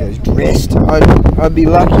 69 kilos dressed. I'd be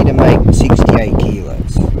lucky to make 68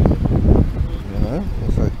 kilos. You know,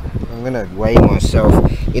 if I'm gonna weigh myself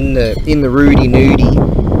in the Rudy Nudie.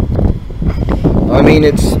 I mean,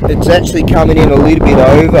 it's actually coming in a little bit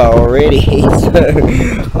over already, so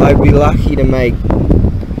I'd be lucky to make.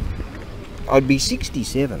 I'd be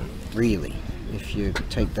 67, really, if you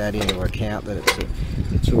take that into account that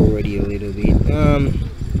it's already a little bit. Well,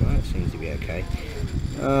 that seems to be okay.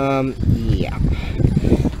 Yeah.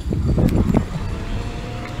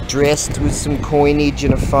 Dressed with some coinage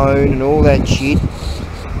and a phone and all that shit,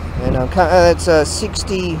 and that's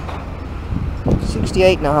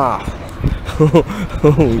 68 and a half.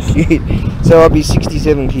 Oh shit! So I'll be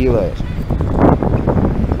 67 kilos.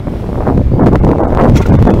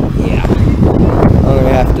 Yeah, I'm gonna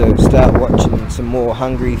have to start watching some more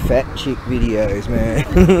hungry fat chick videos,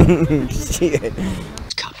 man. Shit.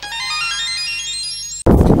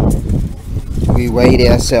 We weighed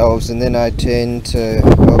ourselves, and then I turned to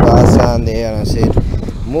Oba-san there and I said,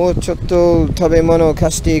 "Mo chotto tabemono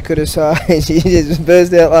kashite kudasai." She just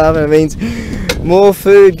burst out laughing. It means, "More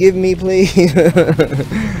food, give me please." There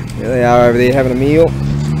they are over there having a meal.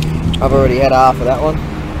 I've already had half of that one.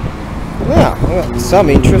 Wow, I got some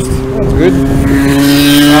interest. That's good.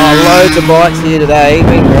 Oh, loads of bikes here today.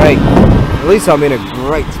 Been great. At least I'm in a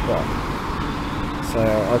great spot. So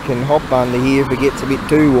I can hop under here if it gets a bit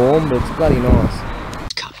too warm, but it's bloody nice.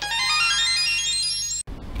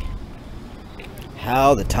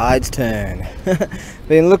 How the tides turn.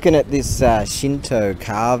 Been looking at this Shinto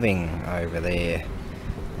carving over there,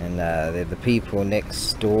 and they're the people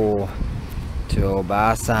next door to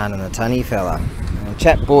Oba-san and the Tani fella. And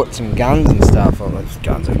chap bought some guns and stuff. Well, it's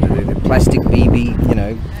guns, the plastic BB, you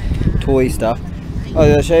know, toy stuff. Oh,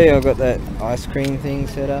 did I show you? I've got that ice cream thing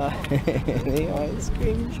set up. The ice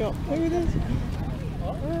cream shop. Look at this.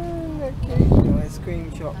 Oh, that cute ice cream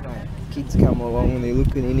shop, mate. Kids come along and they're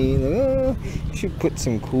looking in here. Like, oh, you should put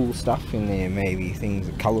some cool stuff in there, maybe things,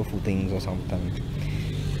 colourful things or something.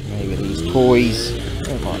 Maybe these toys.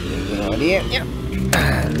 That might be a good idea. Yep.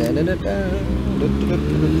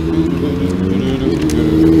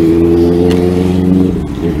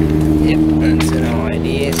 Yep, that's an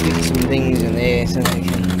idea. Stick some things in there so they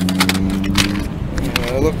can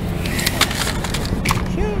look.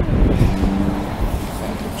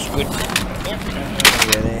 That looks good. Yep.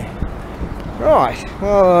 There. Right,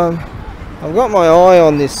 well, I've got my eye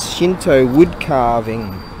on this Shinto wood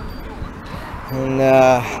carving, and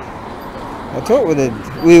I thought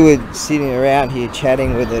we were sitting around here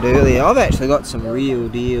chatting with it earlier. I've actually got some real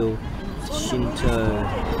deal Shinto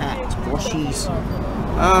hats, washies.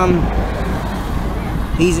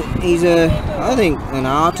 He's I think an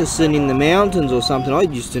artisan in the mountains or something. I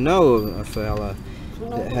used to know a fella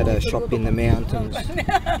that had a shop in the mountains.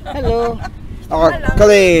 Hello. Oh,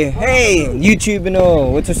 kale. Hey, YouTube and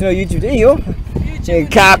all. What's this no YouTube? Hey, yo.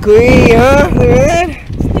 Kakui, huh? Look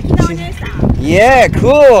at that. Yeah,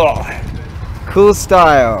 cool. Cool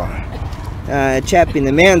style. A chap in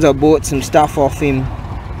the mountains. I bought some stuff off him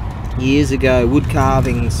years ago, wood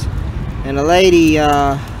carvings, and a lady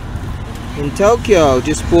in Tokyo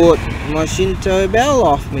just bought my Shinto bell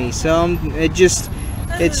off me. So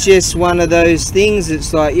it's just one of those things.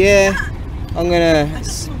 It's like, yeah, I'm gonna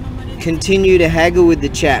continue to haggle with the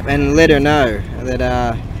chap and let her know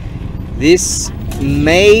that this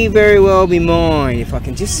may very well be mine if I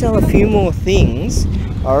can just sell a few more things.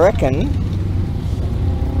 I reckon.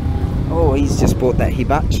 Oh, he's just bought that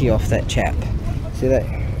hibachi off that chap. See that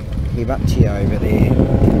hibachi over there?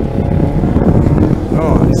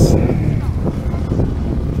 Nice.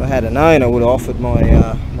 If I had known, I would have offered my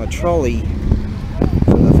my trolley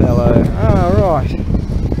for the fellow. Oh, right.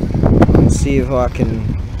 Let's see if I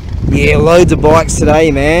can. Yeah, loads of bikes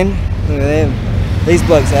today, man. Look at them. These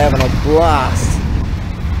blokes are having a blast.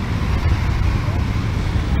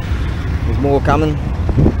 There's more coming.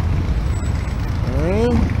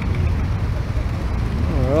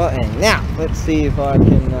 Alright, and now let's see if I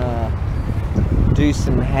can do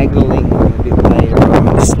some haggling a bit later on.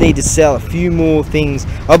 I just need to sell a few more things.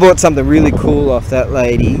 I bought something really cool off that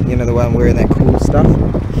lady, you know, the one wearing that cool stuff.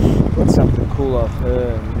 Bought something cool off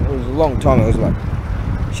her. It was a long time. It was like,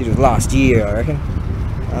 she was last year, I reckon.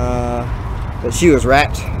 But she was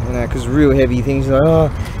wrapped, you know, because real heavy things. Like, oh,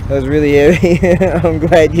 that was really heavy. I'm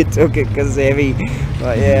glad you took it because it's heavy.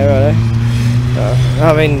 Like, yeah, right.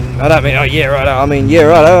 I don't mean, oh yeah, right. I mean, yeah,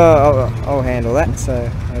 right. I'll handle that. So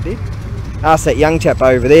I did. Asked that young chap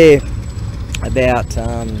over there about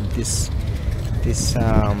this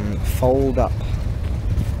fold up.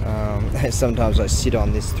 Sometimes I sit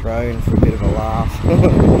on this throne for a bit of a laugh.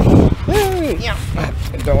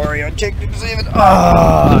 Don't worry, I checked it to see if it.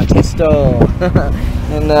 Oh, testo.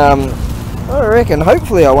 And I reckon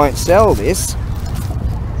hopefully I won't sell this.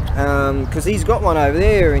 Because he's got one over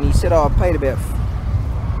there, and he said, oh, I paid about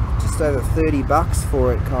just over $30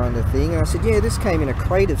 for it, kind of thing. And I said, yeah, this came in a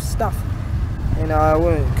crate of stuff, and I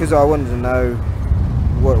wanted to know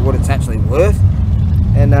what it's actually worth,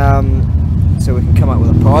 and so we can come up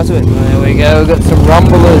with a price of it. And there we go, we've got some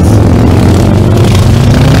rumblers.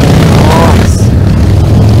 Nice.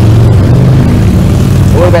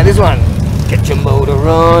 What about this one? Get your motor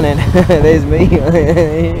running. There's me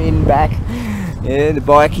in back. Yeah, the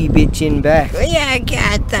bikey bitch in back. Yeah, I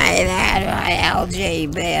can't say that. My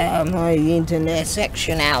LGBT, my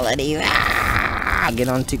intersectionality. Get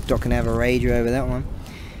on TikTok and have a rage over that one.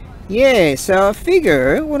 Yeah, so I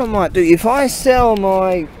figure what I might do if I sell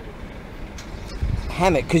my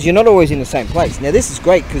hammock, because you're not always in the same place. Now this is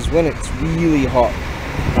great because when it's really hot,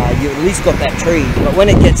 you at least got that tree. But when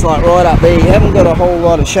it gets like right up there, you haven't got a whole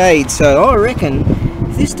lot of shade. So I reckon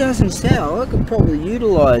if this doesn't sell, I could probably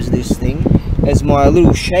utilise this thing as my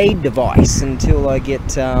little shade device until I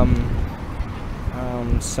get some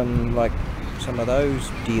of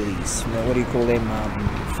those dealies. You know, what do you call them?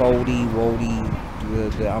 Foldy, woldy,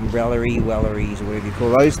 the umbrella-y, welleries, or whatever you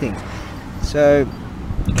call those things. So,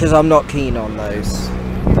 because I'm not keen on those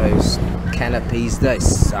canopies, they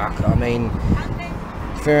suck. I mean,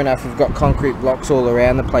 fair enough, we've got concrete blocks all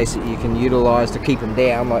around the place that you can utilise to keep them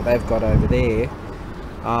down, like they've got over there.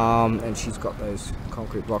 And she's got those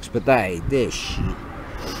concrete blocks, but they're shit.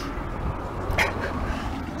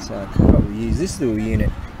 So I could probably use this little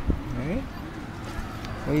unit. Okay.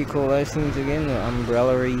 What do you call those things again? The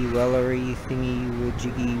umbrella-y, wellery thingy,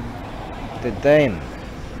 jiggy, the them.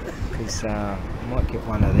 Because I might get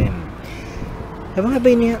one of them. Have I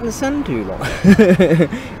been out in the sun too long?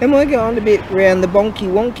 Am I going a bit round the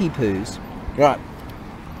bonky wonky poos? Right.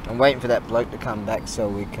 I'm waiting for that bloke to come back so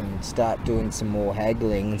we can start doing some more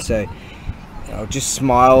haggling. So I'll just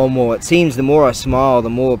smile more. It seems the more I smile, the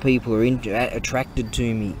more people are attracted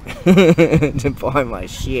to me to buy my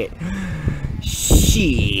shit.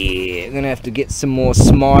 Shit. I'm gonna have to get some more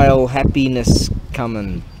smile happiness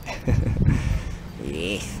coming.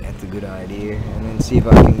 Yes, that's a good idea. And then see if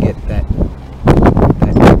I can get that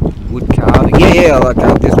wood carving. Yeah, like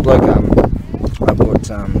this bloke. I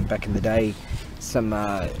bought back in the day some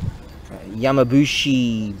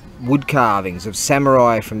Yamabushi wood carvings of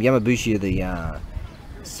samurai from Yamabushi, the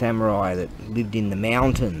samurai that lived in the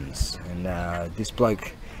mountains, and this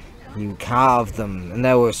bloke, you carved them, and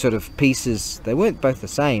they were sort of pieces. They weren't both the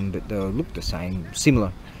same, but they looked the same,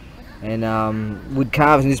 similar. And wood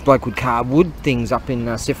carvings. And this bloke would carve wood things up in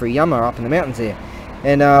Sefriyama, up in the mountains there.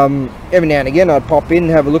 And every now and again, I'd pop in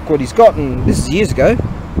and have a look what he's got. And this is years ago.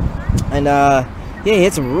 And yeah, he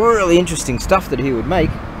had some really interesting stuff that he would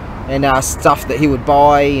make, and stuff that he would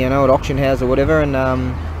buy, you know, at auction house or whatever. And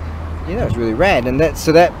yeah, that was really rad. And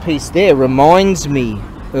that piece there reminds me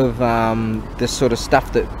of the sort of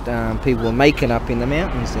stuff that people were making up in the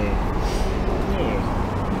mountains there. Yeah,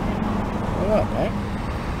 I like that.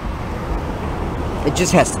 It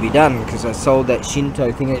just has to be done because I sold that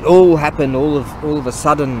Shinto thing. It all happened all of a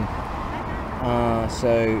sudden.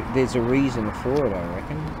 So there's a reason for it, I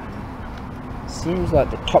reckon. Seems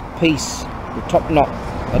like the top piece, the top knot,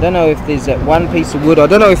 I don't know if there's that one piece of wood. I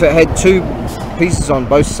don't know if it had two pieces on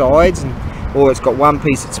both sides, or it's got one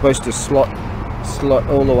piece that's supposed to slot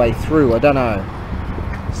all the way through. I don't know.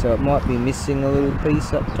 So it might be missing a little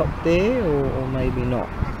piece up top there, or maybe not.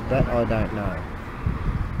 That I don't know.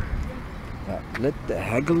 But let the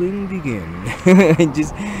haggling begin.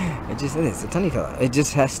 it's a funny fella. It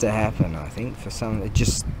just has to happen, I think. For some, it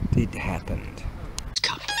happened.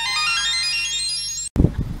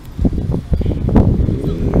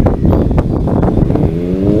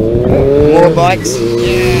 More bikes.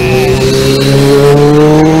 Yeah.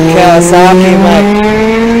 Kawasaki, mate.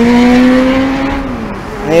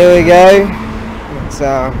 There we go. It's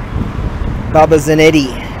Bubba's and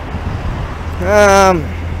Eddie.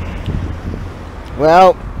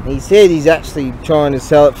 Well, he said he's actually trying to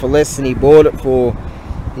sell it for less than he bought it for.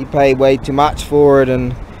 He paid way too much for it,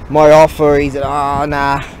 and my offer, he said, oh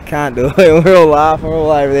nah, can't do it. We're all laughing, we're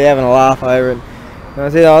all over there having a laugh over it. And I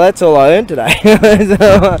said, oh, that's all I earned today.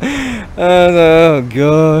 So, oh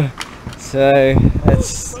god. So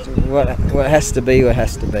that's what has to be, what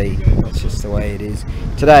has to be. That's just the way it is.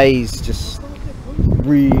 Today's just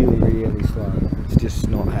really slow. It's just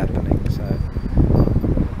not happening. So I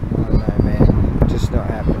don't know, man. Just not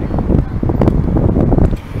happening.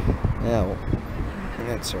 Yeah, well,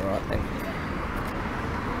 that's alright then.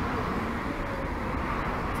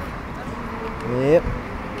 Yep.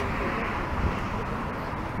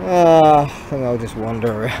 I think I'll just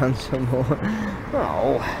wander around some more.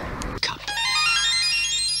 Oh.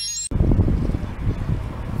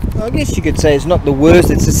 I guess you could say it's not the worst,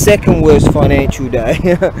 it's the second worst financial day.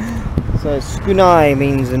 So Skunai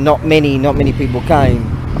means not many people came.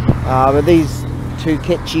 But these two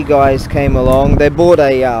Ketchi guys came along. They bought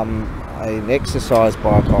an exercise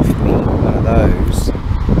bike off me, one of those.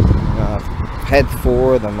 I've had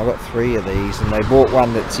 4 of them, I got 3 of these, and they bought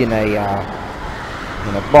one that's in a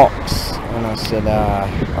box. And I said,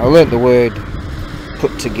 I learnt the word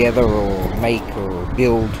put together or make or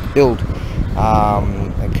build.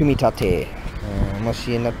 Kumitate.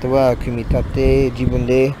 Moshi natta wa kumitate jibun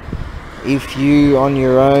de. If you on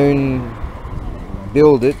your own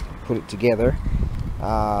build it, put it together.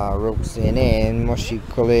 6,000 yen, moshi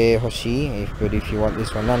kore hoshi. But if you want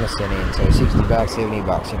this one, 7,000 yen. So $60,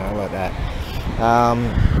 $70, you know, like that.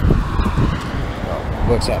 Well,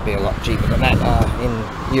 works out to be a lot cheaper than that in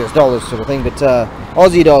US dollars sort of thing. But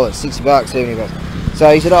Aussie dollars, $60, $70. So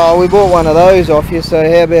he said, oh, we bought one of those off you, so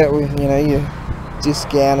how about you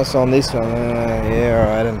discount us on this one? Yeah,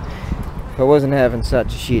 alright. And if I wasn't having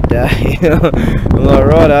such a shit day, I'm like,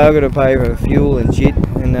 right, I've got to pay for fuel and shit,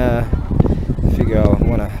 and I figure I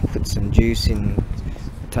want to put some juice in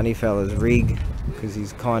Tunny fella's rig, because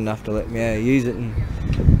he's kind enough to let me use it. And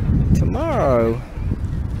tomorrow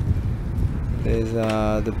there's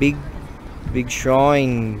the big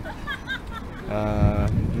shrine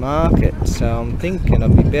market, so I'm thinking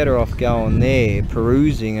I'd be better off going there,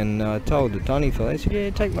 perusing. And I told the Tony fella, he said, yeah,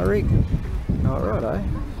 take my rig. Alright,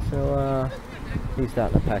 so he's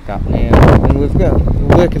starting to pack up now, and we're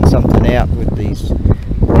working something out with these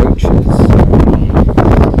brooches.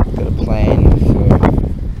 Got a plan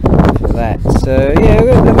for that. So yeah,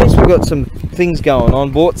 at least we've got some things going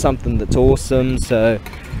on. Bought something that's awesome, so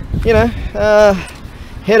you know,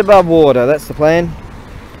 head above water, that's the plan.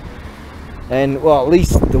 And well, at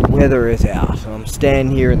least the weather is out. I'm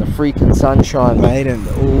standing here in the freaking sunshine, mate, and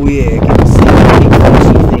oh yeah, get to see the big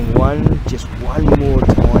crazy thing just one more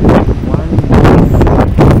time,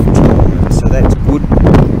 so that's good.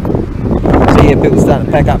 So yeah, people starting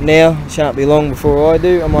to pack up now. Shan't be long before I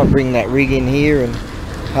do. I might bring that rig in here and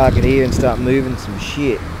park it here and start moving some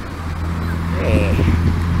shit. Yeah.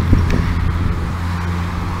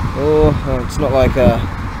 Oh, it's not like I've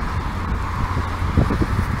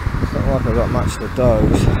got much to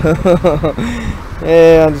doze.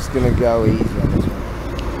 Yeah, I'm just gonna go easy on this one.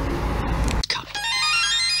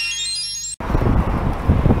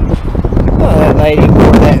 Oh, that lady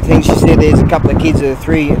bought that thing. She said there's a couple of kids at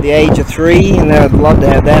the age of 3, and they'd love to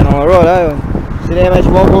have that. And I'm like, righto. She said, how much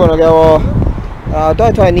you want for it? And I go, oh,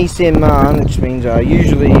 Daitai ni senman, which means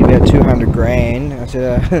usually about 200 grand. I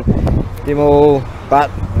said, demo,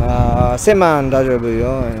 but senman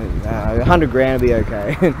dajabuyo, 100 grand would be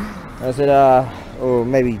okay. I said, or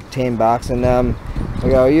maybe $10, and I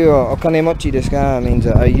go, are you okane mochi desu ka? Means,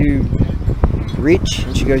 are you rich?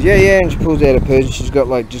 And she goes, yeah, and she pulls out a purse, and she's got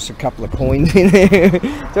like just a couple of coins in there.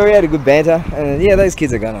 So we had a good banter, and yeah, those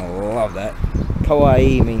kids are gonna love that.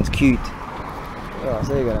 Kawaii means cute. Oh,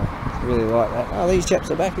 so they're gonna really like that. Oh, these chaps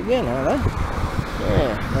are back again, are they?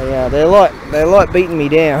 Yeah, they like beating me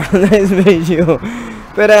down, that's for sure.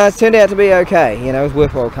 But it's turned out to be okay, you know, it was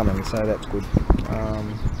worthwhile coming, so that's good.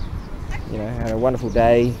 You know, had a wonderful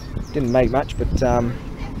day. Didn't make much, but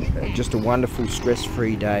just a wonderful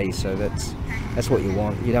stress-free day. So that's what you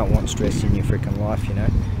want. You don't want stress in your freaking life, you know.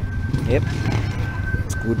 Yep,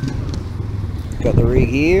 it's good. Got the rig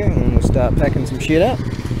here, and we'll start packing some shit up.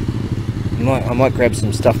 I might grab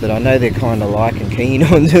some stuff that I know they're kind of like and keen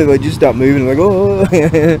on. So I just start moving, like, oh.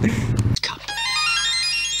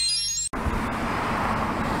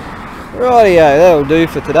 Rightio, that'll do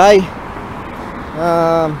for today.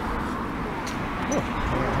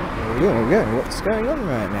 What's going on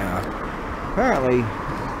right now? Apparently,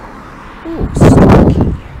 oh,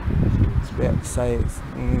 stinky. It's about to say it's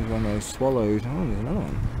one of those swallows. Oh, there's another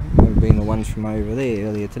one. They've been the ones from over there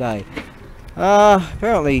earlier today.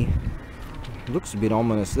 Apparently, it looks a bit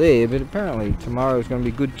ominous there, but apparently tomorrow's going to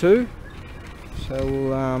be good too. So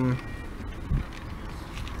we'll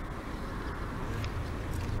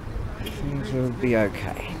things will be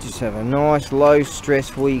okay. Just have a nice low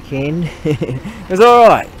stress weekend. It was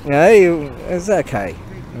alright, you know, it was okay.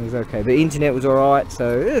 It was okay. The internet was alright,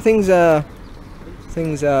 so things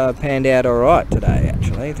panned out alright today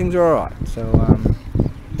actually. Things are alright. So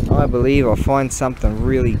I believe I'll find something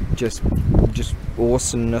really just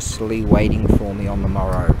awesomenessly waiting for me on the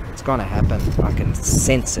morrow. It's gonna happen. I can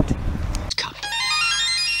sense it.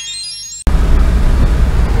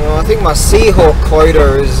 Well, I think my Seahawk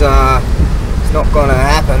quota is not going to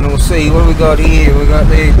happen. We'll see. What do we got here? We got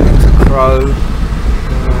there. That's a crow.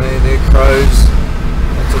 They're crows.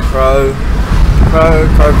 That's a crow. Crow.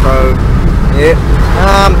 Yep.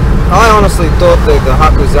 I honestly thought that the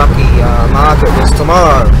Hakuzaki market was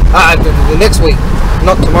tomorrow. The next week,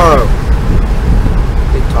 not tomorrow.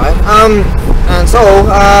 Bit tight. And so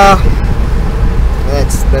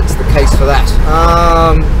that's the case for that.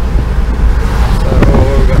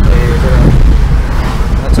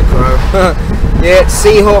 That's a crow. Yeah,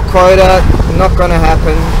 Seahawk quota, not gonna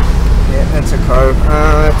happen. Yeah, that's a crow.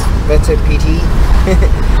 That's a pity.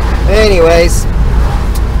 Anyways,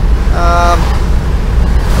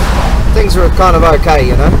 things are kind of okay,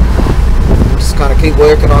 you know. Just kind of keep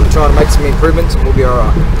working on trying to make some improvements, and we'll be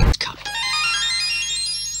alright.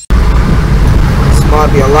 This might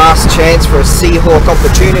be a last chance for a Seahawk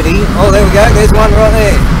opportunity. Oh, there we go. There's one right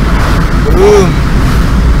there. Boom.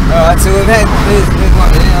 Alright, so we've had, there's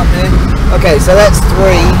one there, up there. Okay, so that's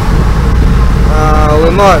 3.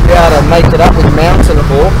 We might be able to make it up with mountain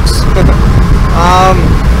hawks.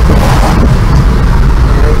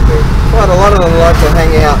 Quite a lot of them like to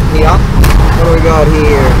hang out here. What do we got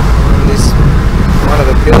here? This one of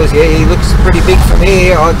the pillars, yeah, he looks pretty big from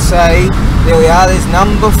here, I'd say. There we are, there's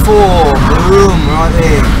number 4. Boom, right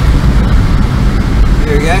there.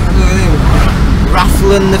 There we go, look at him.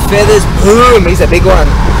 Ruffling the feathers. Boom, he's a big one.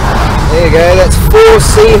 There you go, that's 4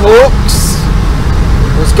 Seahawks.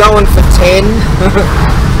 Was going for 10.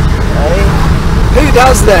 Hey. Who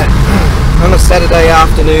does that on a Saturday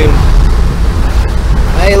afternoon?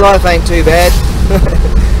 Hey, life ain't too bad.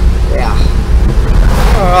 Yeah.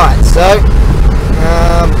 Alright, so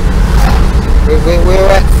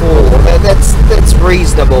we're at 4. That's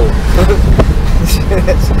reasonable.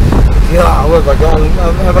 Yeah,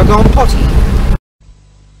 have I gone potty?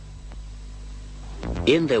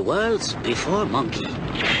 In the worlds before Monkey,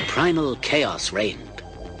 primal chaos reigned.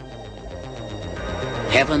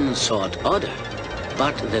 Heaven sought order,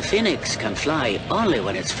 but the phoenix can fly only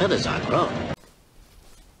when its feathers are grown.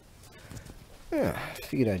 Yeah, I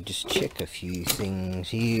figured I'd just check a few things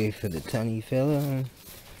here for the tunny fella.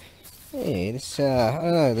 Yeah, this, I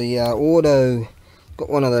don't know, the auto got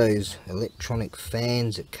one of those electronic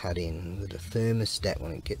fans that cut in with a thermostat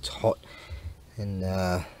when it gets hot,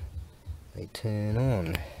 and they turn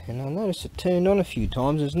on. And I noticed it turned on a few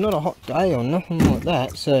times. It's not a hot day or nothing like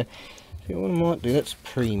that, so what I might do, that's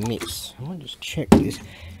pre-mix. I might just check this.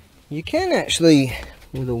 You can actually,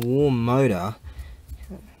 with a warm motor,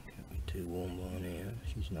 can't be too warm by now,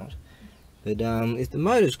 she's not. But if the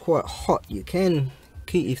motor's quite hot, you can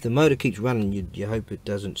keep, if the motor keeps running, you hope it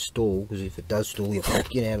doesn't stall, because if it does stall, you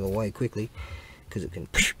get out of the way quickly, because it can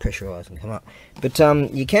pressurize and come up. But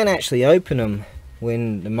you can actually open them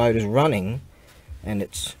when the motor's running, and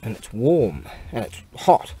it's warm and it's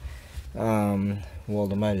hot while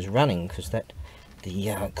the motor's running, because the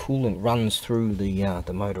coolant runs through the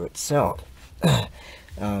motor itself, so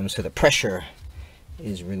the pressure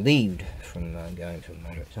is relieved from going to the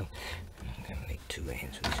motor itself. I'm going to need two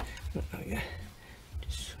hands for this. There we go.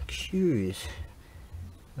 Just curious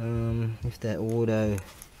if that auto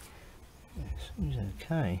seems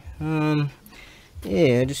okay.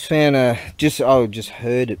 Yeah, I just found I just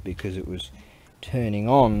heard it because it was turning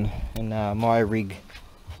on, and my rig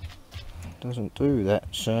doesn't do that,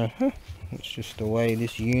 so it's just the way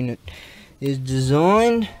this unit is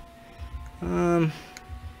designed. Yeah,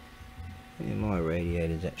 my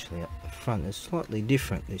radiator's actually up the front. It's slightly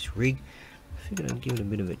different, this rig. I figured I'd give it a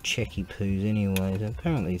bit of a checky poos anyway.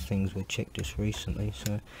 Apparently things were checked just recently,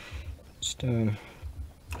 so just the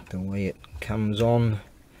way it comes on.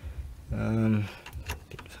 A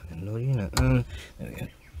bit fucking naughty, isn't it? There we go.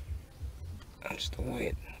 That's the way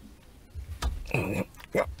it. I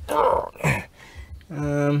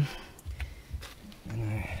don't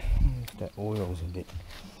know if that oil's a bit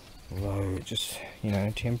low, just, you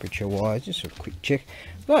know, temperature wise, just a quick check.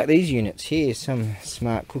 Like these units here, some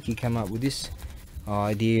smart cookie come up with this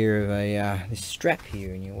idea of a this strap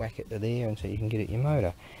here, and you whack it to there, and so you can get at your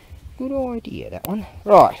motor. Good idea, that one.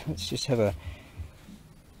 Right, let's just have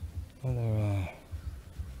another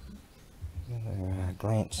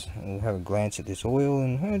glance. We'll have a glance at this oil,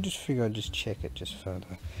 and I just figure I'd just check it just for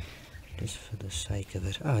the sake of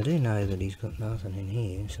it. Oh, I do know that he's got nothing in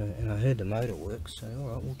here, so, and I heard the motor works, so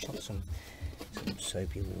alright, we'll chuck some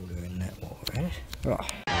soapy water in that while we're at it.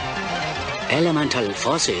 Right. Elemental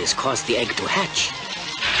forces caused the egg to hatch.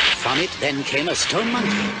 From it then came a stone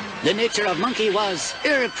monkey. The nature of monkey was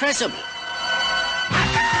irrepressible.